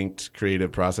distinct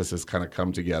creative processes kind of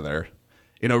come together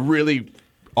in a really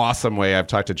awesome way. I've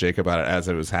talked to Jake about it as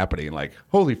it was happening. Like,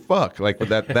 holy fuck! Like when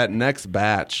that next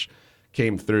batch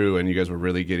came through, and you guys were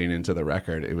really getting into the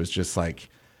record. It was just like.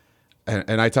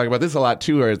 And I talk about this a lot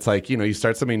too, where it's like, you know, you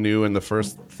start something new and the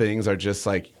first things are just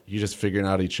like, you just figuring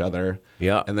out each other.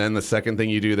 Yeah. And then the second thing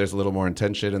you do, there's a little more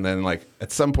intention. And then like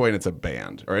at some point it's a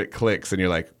band or it clicks and you're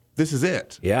like, this is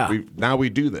it. Yeah. Now we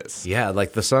do this. Yeah,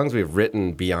 like the songs we've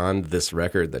written beyond this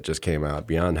record that just came out,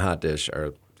 beyond Hot Dish,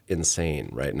 are insane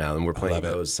right now. And we're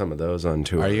playing some of those on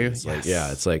tour. Are you? It's like, Yes.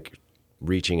 yeah, it's like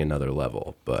reaching another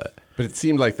level. But it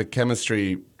seemed like the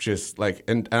chemistry just like,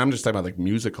 and I'm just talking about like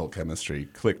musical chemistry,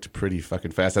 clicked pretty fucking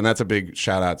fast. And that's a big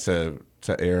shout out to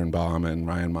Aaron Baum and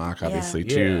Ryan Mock, obviously,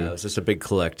 yeah, too. it was just a big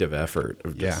collective effort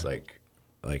of just like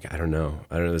I don't know.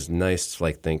 It was nice to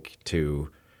like think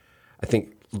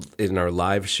in our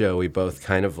live show, we both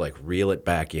kind of like reel it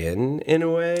back in a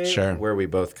way. Sure. Where we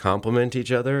both complement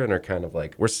each other and are kind of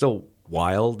like, we're still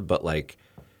wild, but like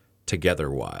together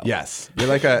wild. Yes. You're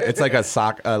like it's like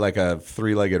a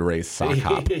three-legged race sock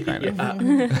hop kind of.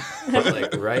 But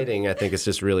like writing, I think it's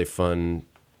just really fun.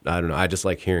 I don't know. I just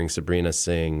like hearing Sabrina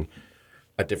sing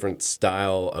a different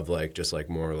style of like, just like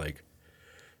more like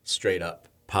straight up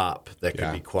pop that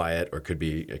could be quiet or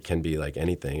it can be like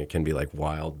anything. It can be like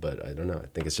wild, but I don't know. I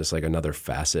think it's just like another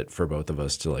facet for both of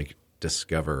us to like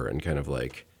discover and kind of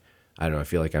like, I don't know. I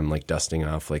feel like I'm like dusting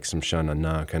off like some Sha Na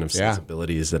Na kind of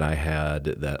sensibilities that I had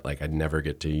that like I'd never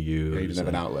get to use. You didn't have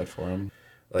an outlet for them.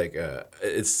 Like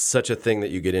it's such a thing that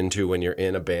you get into when you're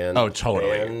in a band. Oh,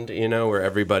 totally. Band, you know, where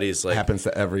everybody's like Happens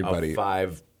to everybody. A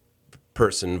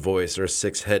 5-person voice or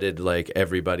 6-headed, like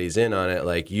everybody's in on it.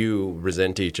 Like you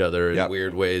resent each other in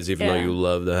weird ways, even though you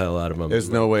love the hell out of them. There's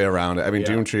no way around it. I mean,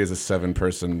 Doomtree is a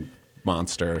 7-person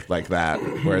monster like that,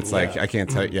 where it's like I can't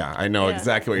tell. Yeah, I know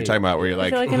exactly what you're talking about. Where you're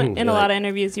I like, feel like in a lot of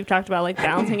interviews you've talked about like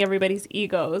balancing everybody's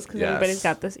egos because everybody's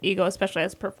got this ego, especially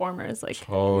as performers. Like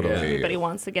totally. everybody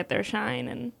wants to get their shine,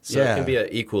 and So it can be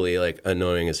equally like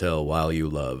annoying as hell while you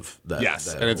love that.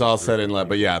 Yes, that and it's all said in love.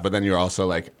 But then you're also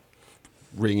like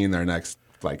wringing their necks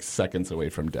like seconds away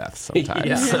from death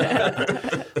sometimes.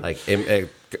 like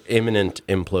imminent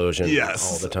implosion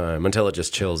Yes. all the time until it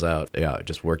just chills out. Yeah, it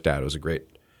just worked out. It was a great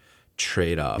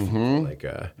trade-off. Like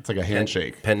It's like a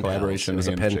handshake, pen collaboration. Pals.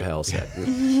 It was handshake. a pen pal set.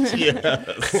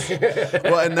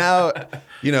 Well, and now,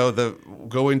 you know, the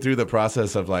going through the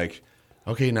process of like,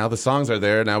 okay, now the songs are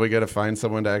there. Now we got to find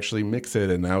someone to actually mix it,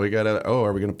 and now we got to. Oh,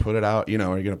 are we going to put it out? You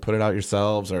know, are you going to put it out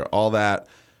yourselves, or all that?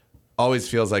 Always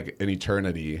feels like an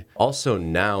eternity. Also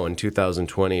now in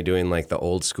 2020 doing like the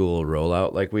old school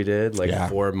rollout like we did, like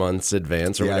 4 months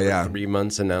advance or whatever, 3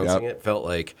 months announcing it, felt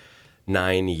like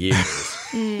 9 years.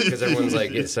 Because everyone's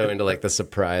like so into like the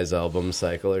surprise album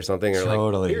cycle or something. Or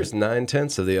like, here's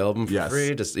 9/10 of the album for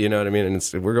free. Just, you know what I mean?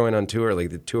 And we're going on tour. Like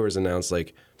the tour is announced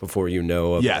like before you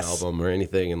know of the album or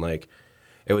anything. And like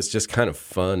it was just kind of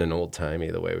fun and old timey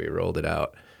the way we rolled it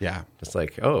out. Yeah. Just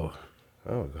like, oh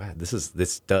God,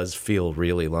 this does feel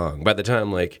really long. By the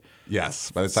time like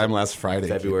by the time last Friday,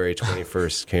 February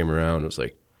 21st came around, it was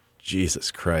like, Jesus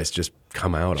Christ, just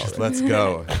come out already. let's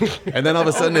go. And then all of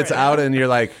a sudden it's out, and you're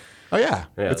like, oh yeah,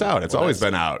 it's out. It's always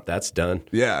been out. That's done.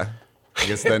 Yeah. I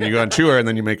guess then you go on tour and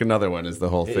then you make another one is the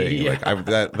whole thing. Yeah. Like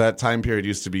that time period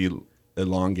used to be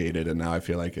elongated, and now I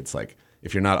feel like it's like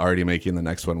if you're not already making the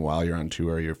next one while you're on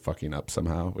tour, you're fucking up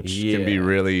somehow, which can be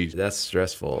really that's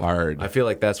stressful. hard. I feel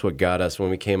like that's what got us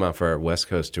when we came off our West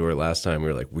Coast tour last time. We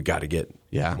were like, we got to get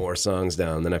more songs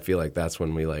down. Then I feel like that's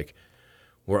when we like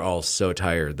we're all so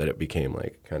tired that it became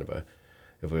like kind of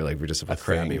if we're just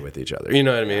crabby thing. with each other. You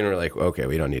know what I mean? We're like, okay,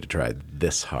 we don't need to try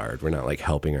this hard. We're not like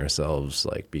helping ourselves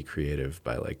like be creative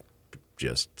by like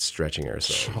just stretching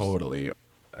ourselves. Totally.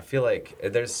 I feel like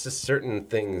there's just certain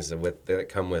things that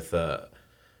come with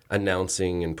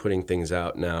announcing and putting things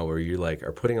out now where you like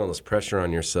are putting all this pressure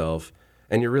on yourself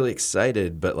and you're really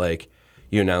excited, but like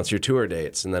you announce your tour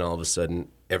dates and then all of a sudden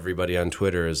everybody on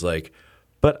Twitter is like,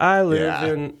 but I live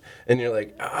in, and you're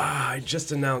like, I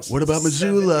just announced. What about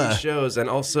Missoula? 70 shows, and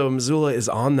also Missoula is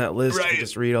on that list. Right. You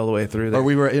just read all the way through there. Or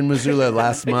we were in Missoula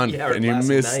last month Yeah, or and you last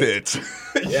missed night. it.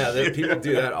 Yeah, people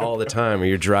do that all the time. Where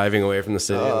you're driving away from the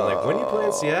city, and they're like, when do you play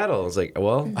in Seattle? It's like,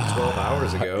 well, 12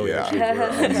 hours ago. We actually were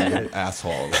on set.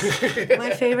 Assholes.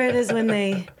 My favorite is when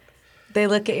they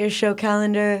look at your show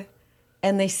calendar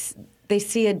and they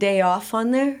see a day off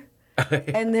on there.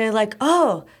 And they're like,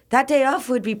 oh, that day off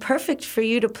would be perfect for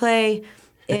you to play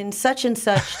in such and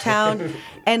such town.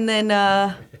 And then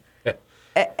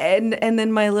and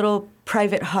then my little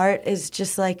private heart is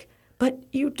just like, but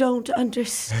you don't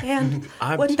understand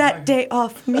what that day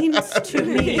off means to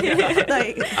me.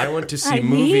 Like, I want to see I a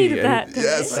movie. need and that.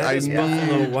 Yes, that I is need.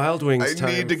 Buffalo Wild Wings I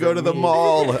time need to for go to the me.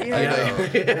 mall.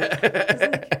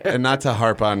 Yeah. And not to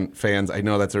harp on fans, I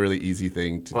know that's a really easy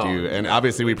thing to Well, do, and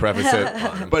obviously we preface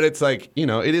it, but it's like, you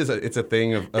know, it's a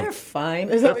thing of they're fine.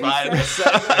 Is that what you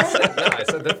said? No, I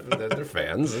said they're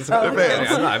fans. They're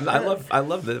fans. I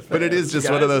love the fans. But it is just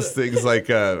one of those things like,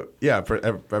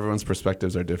 everyone's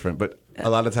perspectives are different. But a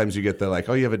lot of times you get the like,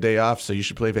 oh, you have a day off, so you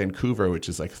should play Vancouver, which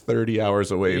is like 30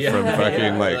 hours away from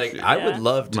fucking like I would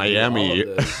love to Miami. do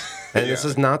all of this. And this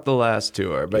is not the last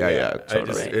tour, but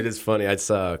totally. it is funny. I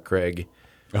saw Craig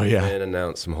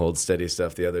announce some Hold Steady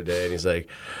stuff the other day, and he's like,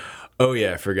 oh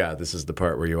yeah, I forgot. This is the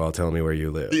part where you all tell me where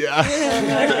you live. Yeah,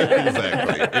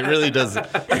 exactly. It really does.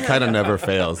 It kind of never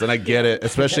fails, and I get it,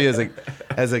 especially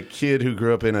as a kid who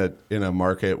grew up in a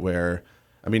market where,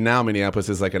 I mean, now Minneapolis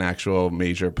is like an actual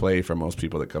major play for most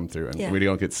people that come through, and we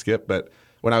don't get skipped. But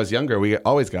when I was younger, we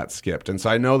always got skipped, and so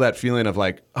I know that feeling of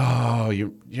like, oh,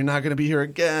 you're not going to be here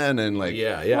again, and like,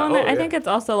 Well, I think it's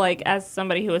also like, as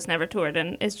somebody who has never toured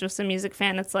and is just a music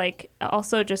fan, it's like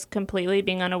also just completely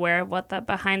being unaware of what the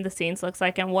behind the scenes looks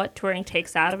like and what touring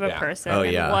takes out of a person. Oh,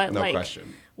 and yeah. what, No like,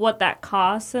 question. what that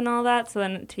costs and all that. So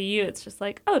then to you, it's just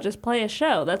like, oh, just play a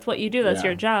show. That's what you do. That's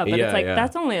your job. But it's like,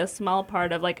 that's only a small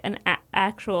part of like an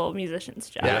actual musician's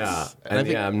job. Yeah, and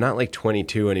I'm not like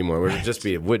 22 anymore. It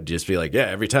would just be like,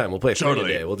 every time we'll play a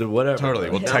day, we'll do whatever. Totally,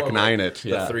 we'll Now Tech I'm Nine like, it.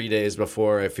 The 3 days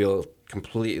before, I feel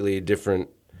completely different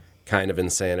kind of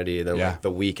insanity than like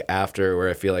the week after, where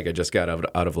I feel like I just got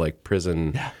out of like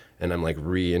prison. Yeah. And I'm like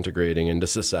reintegrating into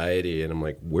society, and I'm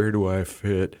like, where do I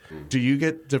fit? Do you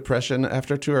get depression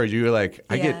after tour? Or are you like,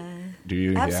 do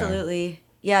you? Absolutely.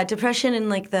 Yeah, depression in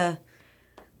like the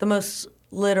most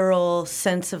literal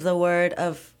sense of the word,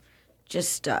 of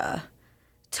just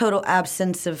total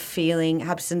absence of feeling,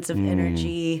 absence of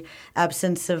energy,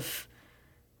 absence of,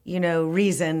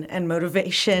 reason and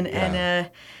motivation.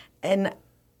 And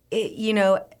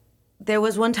it, there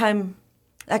was one time,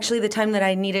 actually the time that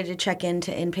I needed to check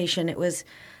into inpatient,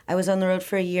 I was on the road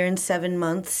for a year and 7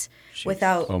 months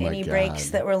without any breaks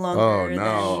that were longer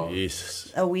than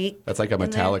a week. That's like a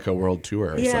Metallica world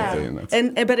tour or something.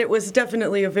 But it was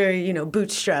definitely a very,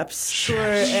 bootstraps tour.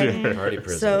 And Party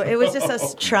prison. so it was just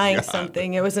us trying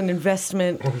something. It was an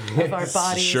investment of our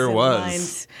bodies and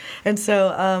minds. And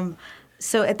so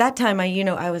so at that time,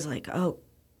 I was like, oh,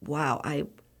 wow,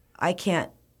 I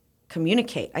can't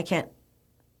communicate. I can't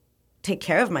take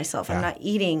care of myself. I'm not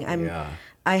eating.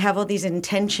 I have all these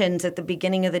intentions at the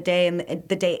beginning of the day, and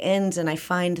the day ends, and I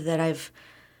find that I've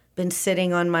been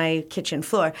sitting on my kitchen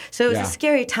floor. So it was a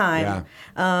scary time.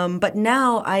 But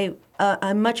now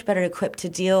I'm much better equipped to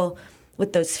deal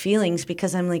with those feelings,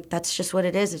 because I'm like, that's just what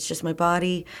it is. It's just my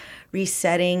body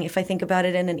resetting. If I think about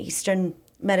it in an Eastern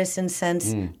medicine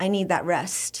sense, I need that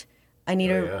rest. I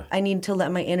need to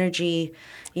let my energy,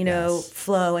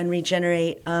 flow and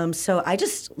regenerate. So I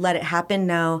just let it happen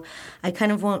now. I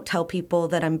kind of won't tell people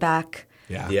that I'm back.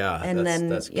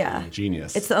 That's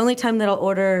genius. It's the only time that I'll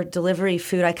order delivery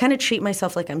food. I kind of treat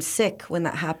myself like I'm sick when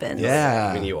that happens.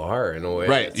 Yeah. I mean, you are in a way.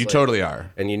 Right, you totally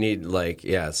are. And you need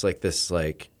it's like this,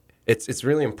 like, it's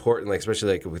really important, like,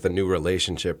 especially like with a new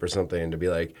relationship or something, to be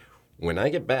like, when I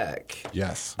get back,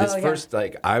 first,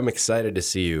 like, I'm excited to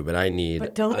see you, but I need a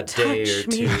day or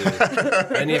two.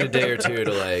 I need a day or two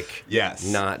to like,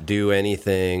 not do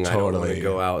anything. I don't want to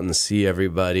go out and see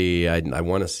everybody. I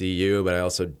want to see you, but I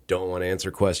also don't want to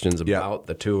answer questions about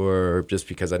the tour, just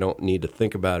because I don't need to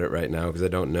think about it right now, because I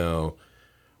don't know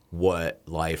what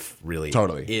life really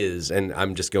Totally. is. And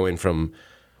I'm just going from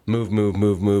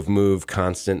move,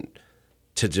 constant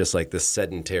to just like this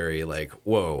sedentary, like,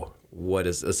 whoa, what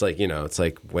is, it's like, it's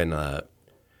like when,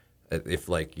 if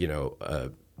like,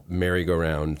 a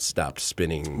merry-go-round stopped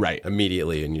spinning Right.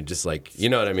 immediately and you just like, you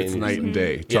know what I mean? It's night and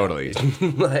day, totally.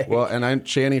 Like- Well, and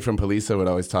Shani from Polisa would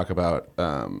always talk about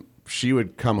she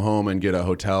would come home and get a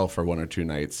hotel for 1 or 2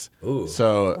 nights. Ooh.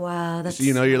 So, Wow, that's-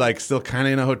 you're like still kind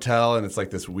of in a hotel and it's like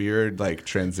this weird like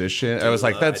transition. I was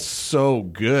like, that's so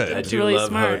good. I do really love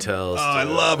smart. hotels. Oh, I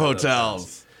too. love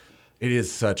hotels. It is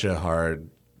such a hard,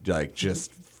 like,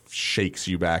 just shakes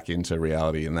you back into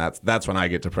reality, and that's when I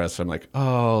get depressed. I'm like,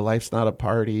 oh, life's not a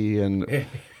party, and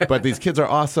but these kids are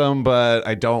awesome, but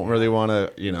I don't really want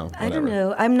to, whatever. I don't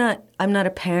know. I'm not a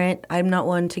parent. I'm not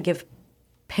one to give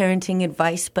parenting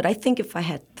advice, but I think if I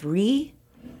had 3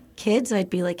 kids, I'd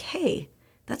be like, hey,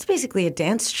 that's basically a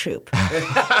dance troupe.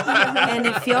 And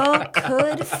if y'all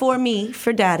could,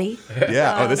 for daddy,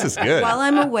 Yeah. Oh, this is good. while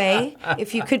I'm away,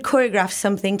 if you could choreograph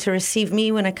something to receive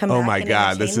me when I come back. Oh my and God,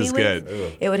 entertain this me is with,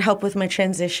 good. It would help with my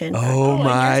transition. Oh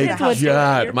my kids would do it.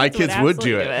 God, Your my kids kids would would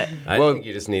do absolutely it. do it. I Well, think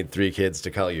you just need 3 kids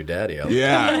to call you daddy. all the time.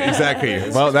 yeah,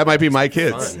 exactly. Well, that might be my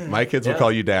kids. My kids will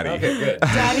call you daddy. Okay, good.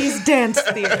 Daddy's dance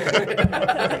theater.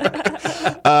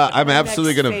 I'm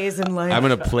absolutely Next gonna. phase in life. I'm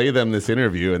gonna play them this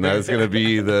interview, and that is gonna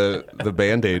be the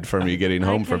Band-Aid for me getting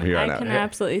home from here on I out. can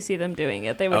absolutely see them doing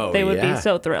it. They would Oh, they would yeah. be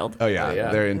so thrilled. Oh yeah, Oh,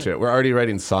 yeah. they're into it. We're already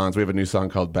writing songs. We have a new song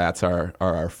called "Bats Are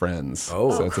Our Friends."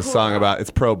 Oh. So it's a song about it's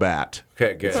pro bat.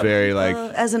 Okay, good. It's very like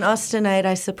As an Austinite,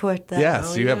 I support that.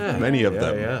 yes, you yeah. have many of Yeah,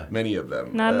 them. yeah. Many of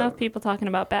them. Not enough people talking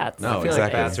about bats. No, I feel exactly.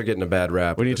 like bats are getting a bad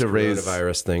rap. We with need this to raise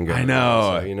coronavirus thing going I know.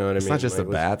 on, so you know what I mean? It's not just Like,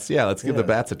 the bats. Yeah, let's give the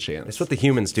bats a chance. It's what the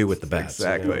humans do with the bats. you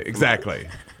know? Exactly. Exactly.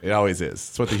 It always is.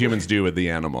 It's what the humans do with the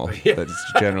animal that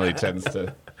generally tends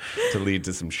to lead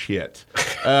to some shit.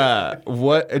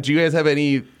 What do you guys have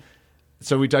any?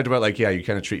 So we talked about like you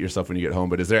kind of treat yourself when you get home,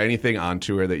 but is there anything on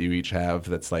tour that you each have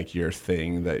that's like your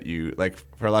thing that you like?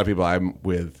 For a lot of people, I'm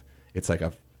with. It's like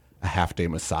a half day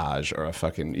massage or a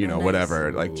fucking nice.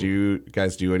 whatever. Like, do you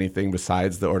guys do anything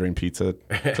besides the ordering pizza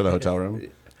to the hotel room?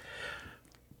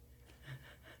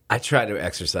 I try to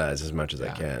exercise as much as I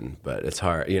can, but it's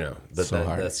hard. So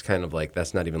hard. That's kind of like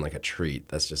that's not even like a treat.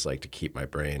 That's just like to keep my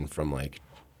brain from like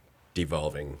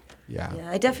devolving. Yeah.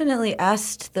 Yeah, I definitely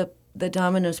asked the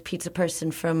Domino's pizza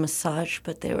person for a massage,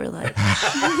 but they were like,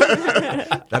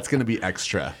 That's going to be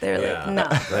extra. like, no.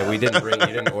 Like you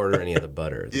didn't order any of the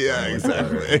butter. Yeah,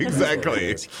 exactly. Exactly.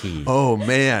 It's key. Oh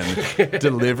man,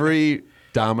 delivery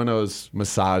Domino's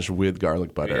massage with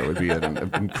garlic butter would be an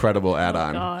incredible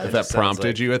add-on. God. If that Sounds prompted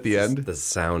like you at the end, The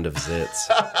sound of zits.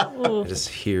 I just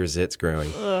hear zits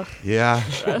growing. yeah.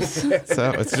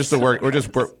 So it's just a work. We're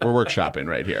workshopping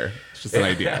right here. It's just an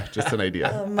idea. Just an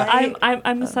idea.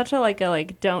 I'm such a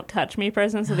don't touch me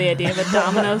person, so the idea of a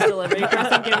Domino's delivery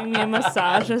person giving me a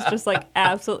massage is just like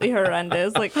absolutely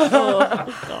horrendous. Like, oh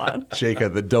god.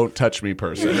 Jacob, the don't touch me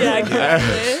person. Yeah,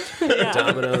 exactly. Yeah.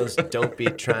 Domino's, don't be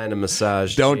trying to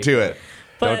massage. Don't do it.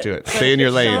 Don't But- do it. but Stay in your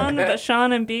lane. But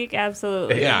Sean and Beak,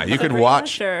 absolutely. Yeah, you could Sabrina, watch.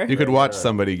 Sure. You could watch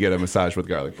somebody get a massage with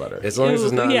garlic butter. As long as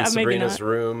it's not Yeah, in maybe Sabrina's not.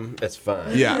 room, it's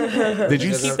fine. Yeah. Did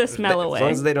you Keep the smell As away.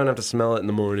 long as they don't have to smell it in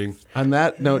the morning. On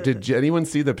that note, did anyone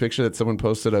see the picture that someone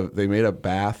posted of? They made a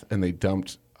bath and they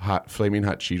dumped flaming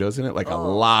hot Cheetos in it, like a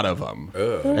lot of them,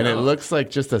 and it looks like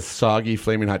just a soggy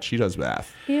flaming hot Cheetos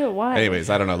bath. Ew, why?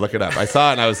 Anyways, I don't know. Look it up. I saw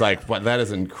it and I was like, "What? That is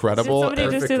Did incredible." somebody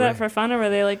just do that Perfect for fun, or were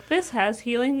they like, this has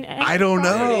healing? I don't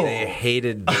know. They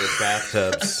hated their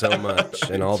bathtubs so much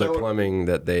and all their plumbing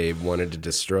that they wanted to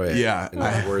destroy it Yeah. in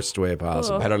the worst way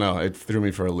possible. I don't know. It threw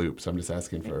me for a loop, so I'm just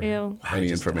asking for Ew. any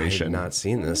I information. had not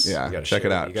seen this. You Yeah, gotta check show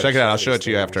it me- out. you gotta Check it out. I'll me show it these to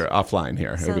you things. after offline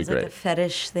here. It'll be Sounds like a great.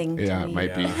 fetish thing to Yeah, me.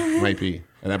 might be,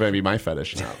 and that might be my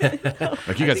fetish now.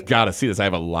 Like you guys got to see this. I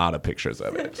have a lot of pictures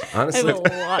of it. I have Honestly, a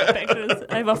lot of pictures.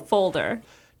 I have a folder.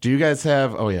 Do you guys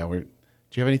have? Oh yeah, do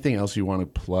you have anything else you want to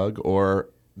plug or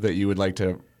that you would like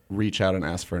to reach out and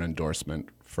ask for an endorsement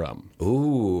from?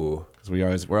 ooh,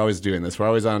 Because we're always doing this. We're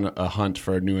always on a hunt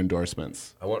for new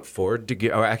endorsements. I want Ford to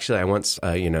give. Oh, actually, I want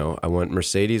I want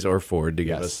Mercedes or Ford to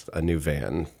give Yes. us a new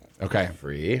van. Okay,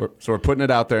 Free. So we're putting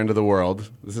it out there into the world.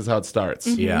 This is how it starts.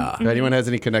 Yeah. If anyone has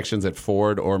any connections at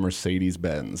Ford or Mercedes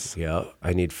Benz, Yeah,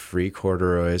 I need free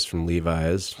corduroys from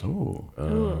Levi's. Ooh,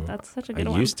 that's such a I good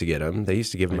one. used to get them. They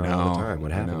used to give them out all know, the time.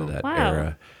 What I happened know. to that Wow.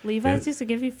 era? Levi's used to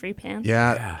give you free pants.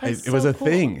 yeah, That's it was so a cool.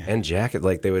 thing. And jacket,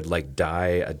 like they would like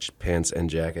dye pants and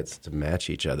jackets to match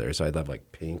each other. So I'd have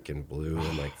like pink and blue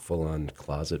and like full on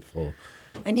closet full.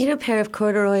 I need a pair of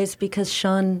corduroys because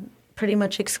Sean pretty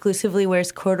much exclusively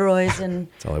wears corduroys, and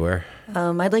That's all I wear.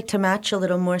 I'd like to match a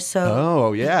little more. So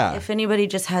Oh, yeah. if anybody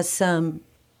just has some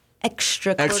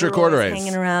extra corduroys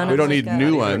hanging around, We don't like need new Not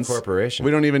even a ones. corporation. We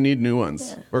don't even need new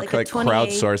ones. We're Like a like 28,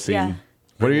 crowdsourcing. yeah.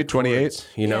 What are you, 28?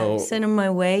 You know, send them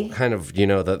my way. kind of,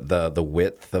 the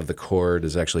width of the cord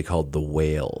is actually called the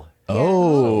whale.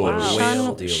 Oh, Wow.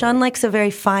 Whale dealer. Sean likes a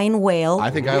very fine whale. I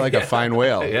think I like a fine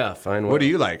whale. Yeah, fine whale. What do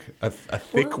you like? A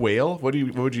thick whale? What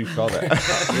would you call that?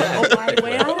 A wide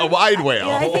whale. A wide whale.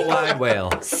 I Whole think wide whale.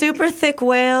 super thick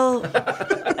whale.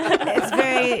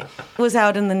 Was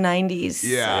out in the 90s.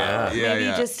 Yeah, yeah, Maybe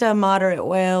yeah. just a moderate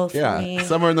whale for yeah, me.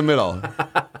 somewhere in the middle.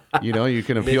 You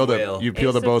can appeal to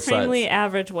Mid-whale. to both Supremely sides.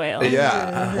 average whale.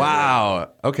 Yeah.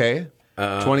 Wow. Okay.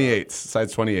 28s,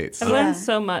 size 28s. I've learned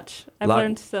so much. I've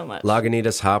learned so much.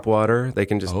 Lagunitas hop water. They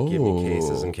can just give Oh. you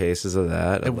cases and cases of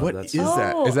that. I And love what that is stuff.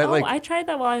 that? Is that like I tried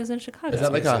that while I was in Chicago. Is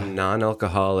that like It's a a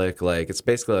non-alcoholic, it's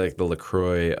basically like the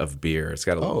LaCroix of beer. It's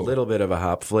got a little bit of a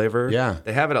hop flavor. Yeah.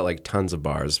 They have it at like tons of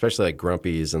bars, especially like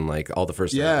Grumpy's and like all the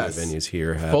first Yes. venues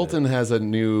here have Fulton it. has a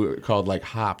new called like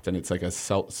Hopped, and it's like a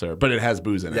seltzer, but it has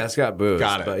booze in it. That's got booze.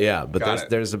 Got it. But yeah, but Got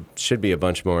there's should be a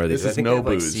bunch more of these. This I is think no they have,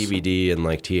 like booze. CBD and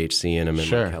like THC in them in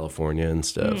Sure. like, California and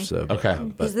stuff. So Okay.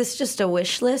 Is this just a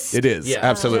wish list? It is Yeah.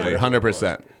 absolutely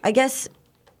 100%. I guess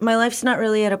my life's not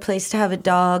really at a place to have a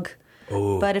dog.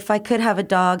 But if I could have a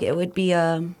dog, it would be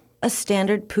a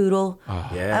standard poodle.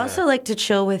 yeah. I also like to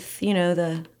chill with,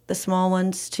 the small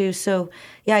ones too. So,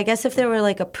 yeah, I guess if there were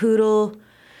like a poodle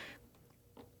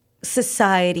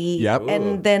society, Yep.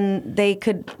 and then they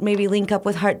could maybe link up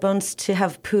with Heartbones to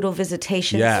have poodle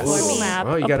visitations Yes. for Poodle me. map.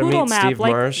 Well, you A got to poodle meet map, Steve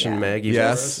like- Marsh and Maggie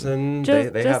Yes. Morrison.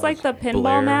 just they just have like the pinball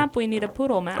Blair. map, we need a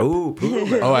poodle map. Ooh, poodle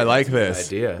map. Oh, I like this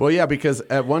idea. Well, yeah, because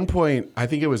at one point I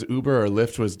think it was Uber or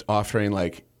Lyft was offering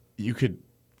like you could.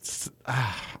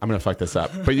 I'm gonna fuck this up,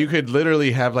 but you could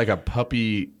literally have like a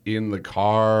puppy in the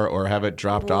car or have it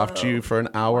dropped off to you for an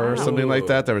hour or something like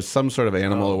that. There was some sort of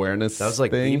animal awareness. That was like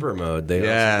thing. Bieber mode. They also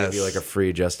Yes. give you like a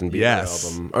free Justin Bieber Yes.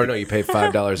 album. Or no, you pay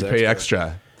 $5 Pay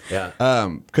extra. Yeah.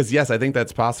 Because yes, I think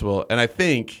that's possible, and I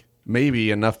think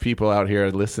maybe enough people out here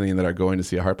listening that are going to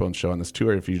see a Heartbone show on this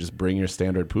tour. If you just bring your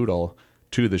standard poodle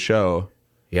to the show,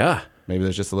 Yeah. maybe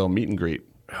there's just a little meet and greet.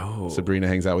 Oh. Sabrina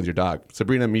hangs out with your dog.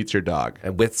 Sabrina meets your dog.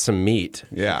 And with some meat.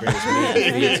 Yeah.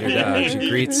 She feeds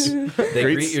your dog. They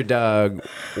greet your dog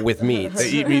with meat. They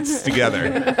eat meats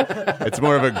together. It's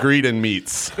more of a greet and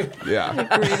meats. Yeah.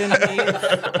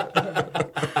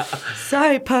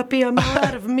 Sorry, puppy, I'm all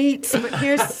out of meats, but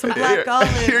here's some black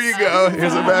olives. Here you go.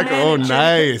 Here's a back. Oh, Manager.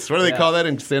 nice. What do they call that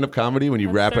in stand-up comedy when you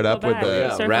wrap it up with circle the? back.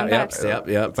 Yeah, Circling back.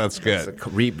 Yep. That's good.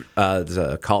 There's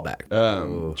a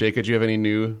callback. Jacob, do you have any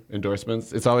new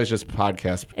endorsements? It's always just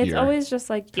podcast It's gear. always just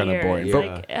like Kinda gear. boring.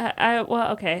 Like,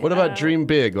 okay. What about dream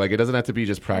big? Like it doesn't have to be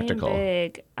just Dream practical.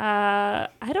 big. I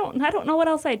don't know what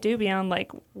else I do beyond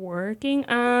like working.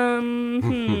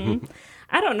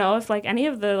 I don't know if like any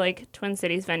of the like Twin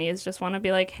Cities venues just want to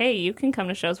be like, hey, you can come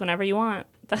to shows whenever you want.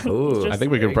 That's Ooh, just- I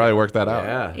think we could probably work that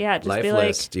out. Yeah, just life be like-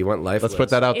 list. Do you want life Let's list? put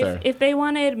that out there. if they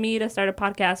wanted me to start a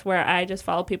podcast where I just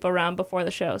follow people around before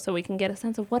the show so we can get a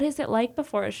sense of what is it like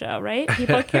before a show, right?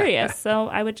 People are curious. So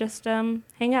I would just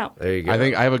hang out. There you go. I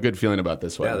think I have a good feeling about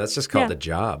this one. Yeah, that's just called Yeah. a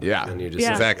job. Yeah. And you just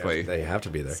Yeah. Exactly. They have to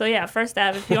be there. So yeah, first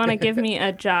Ave, if you want to give me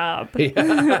a job,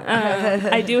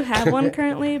 I do have one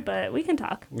currently, but we can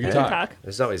talk. We can can talk. talk.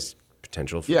 There's always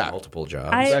potential for Yeah. multiple jobs.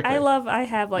 Exactly. I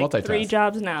have like Multitask. 3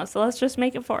 jobs now, so let's just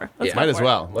make it 4. Let's go Might as for it.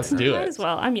 well. Let's do Might it. as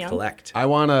well. I'm young. Collect. I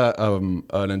want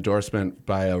an endorsement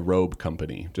by a robe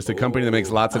company, just a company that makes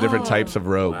lots of different types of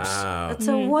robes. That's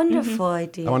a wonderful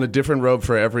idea. I want a different robe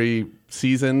for every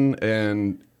season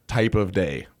and type of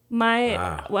day.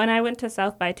 When I went to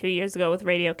South by 2 years ago with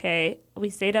Radio K, we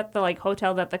stayed at the like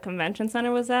hotel that the convention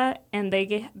center was at, and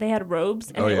they had robes,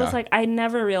 and Oh, it yeah. was like I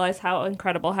never realized how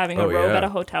incredible having a Oh, robe yeah. at a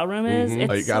hotel room is. It's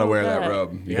Oh, you gotta so wear that good.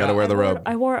 robe. You gotta wear the robe.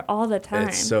 I wore it all the time.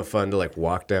 It's so fun to like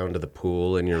walk down to the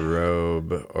pool in your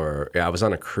robe, or I was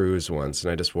on a cruise once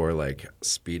and I just wore like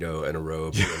Speedo and a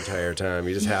robe the entire time.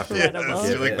 You just have to. Incredible.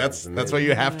 You're like, that's what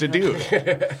you have to do.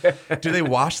 Do they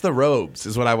wash the robes?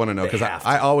 Is what I want to know because have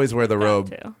I always wear the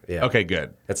robe. to. Yeah. Okay,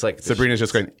 good. It's like Sabrina's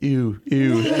just going ew,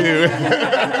 ew, ew.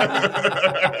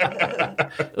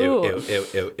 Ooh.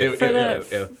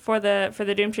 Ew. For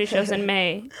the Doomtree shows in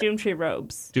May, Doomtree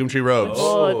robes. Doomtree robes.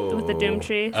 Well, with the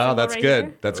Doomtree. Oh, symbol that's right good.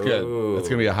 here. That's good. Ooh. That's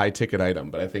gonna be a high ticket item,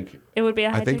 but I think It would be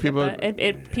a high think ticket, people-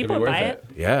 but people be would worth buy it.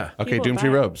 it. Yeah. okay. People Doomtree buy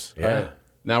it. robes. Yeah. All right.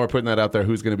 Now we're putting that out there.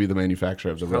 Who's going to be the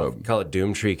manufacturer of the robe? Call it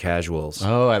Doomtree Casuals.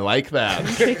 Oh, I like that.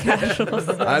 Pretty casuals.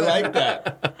 I like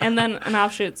that. And then an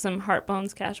offshoot, some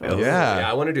Heartbones casuals. Yeah.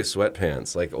 I want to do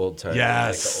sweatpants, like old time.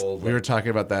 Yes. Like the old, We were talking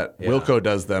about that. Wilco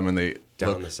does them, and they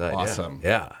down look the side. awesome.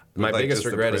 Yeah. My Like biggest just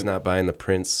the regret is print. not buying the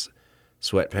Prince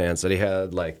sweatpants that he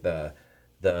had, like the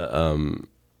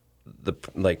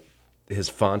like his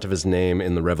font of his name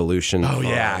in the Revolution. Oh, font,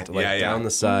 yeah. like Yeah, yeah. down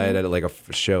the side at like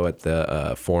a show at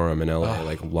the Forum in LA,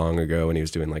 like long ago, when he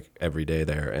was doing like every day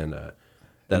there, and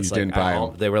that's You like didn't buy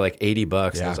 'em. they were like $80,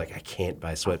 and Yeah. I was like, I can't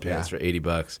buy sweatpants Yeah. for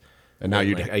 $80. And now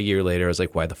you'd like a year later, I was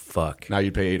like, why the fuck? now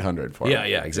you'd pay $800 for Yeah, it.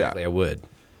 yeah, exactly. I would.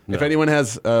 If anyone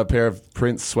has a pair of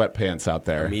Prince sweatpants out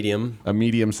there, Medium. a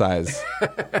medium size,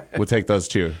 we'll take those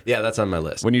too. Yeah, that's on my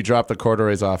list. When you drop the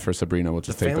corduroys off for Sabrina, we'll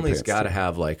just take the Family's pants. got to too.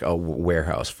 have like a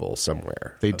warehouse full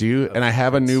somewhere. They do, and I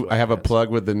have a plug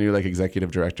with the new like executive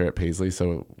director at Paisley,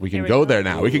 so we can Here we go go. there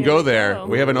now. We can Here go we there. go.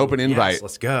 We have an open invite.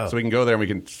 let's go. So we can go there and we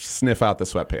can sniff out the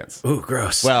sweatpants. Ooh,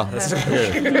 gross. Well,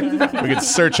 we can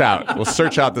search out. We'll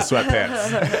search out the sweatpants.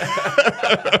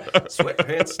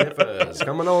 Sweatpants sniffers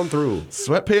coming on through.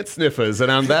 Sweatpants sniffers.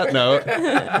 And on that note,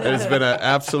 it's been an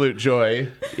absolute joy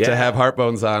to Yeah. have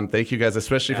Heartbones on. Thank you guys,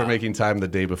 especially for making time the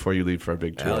day before you leave for a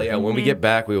big tour. Hell yeah! When we get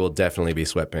back, we will definitely be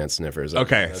sweatpants sniffers.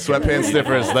 Okay, sweatpants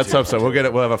sniffers. Let's hope so. We'll get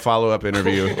it. We'll have a follow-up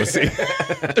interview. We'll see.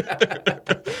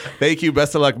 Thank you.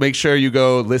 Best of luck. Make sure you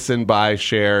go listen, buy,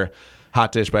 share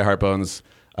Hot Dish by Heartbones,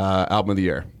 album of the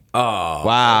year. Oh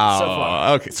Wow. So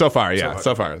far. Okay, so far, yeah.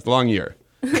 So far. It's a long year.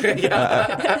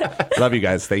 Love you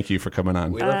guys. Thank you for coming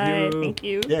on. We love Bye. you. Thank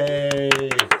you. Yay.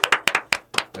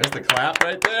 There's the clap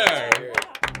right there.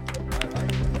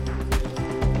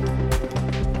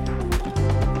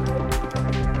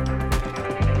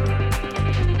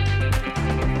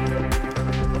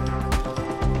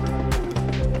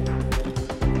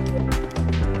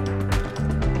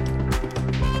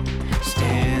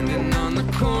 Standing on the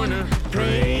corner,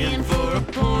 praying for a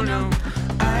porno.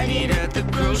 I'd eat at the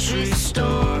grocery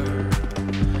store.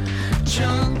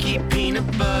 Chunky peanut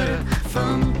butter,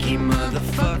 funky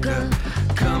motherfucker.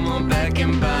 Come on back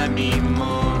and buy me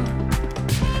more.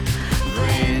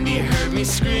 Randy heard me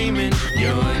screaming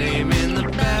your name in the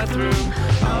bathroom.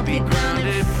 I'll be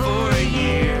grounded for a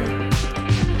year.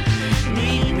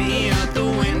 Meet me out the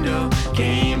window,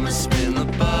 came to spin the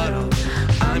bottle.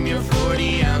 I'm your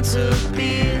 40 ounce of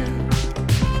beer.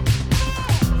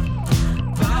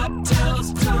 Pop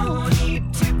tells Tony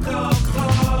to call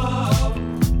Paul.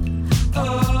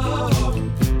 Oh,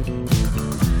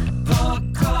 Paul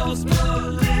calls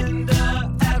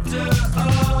Melinda after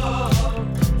all.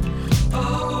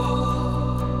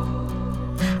 Oh,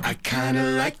 I kinda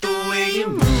like the way you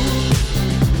move.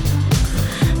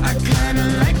 I kinda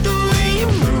like the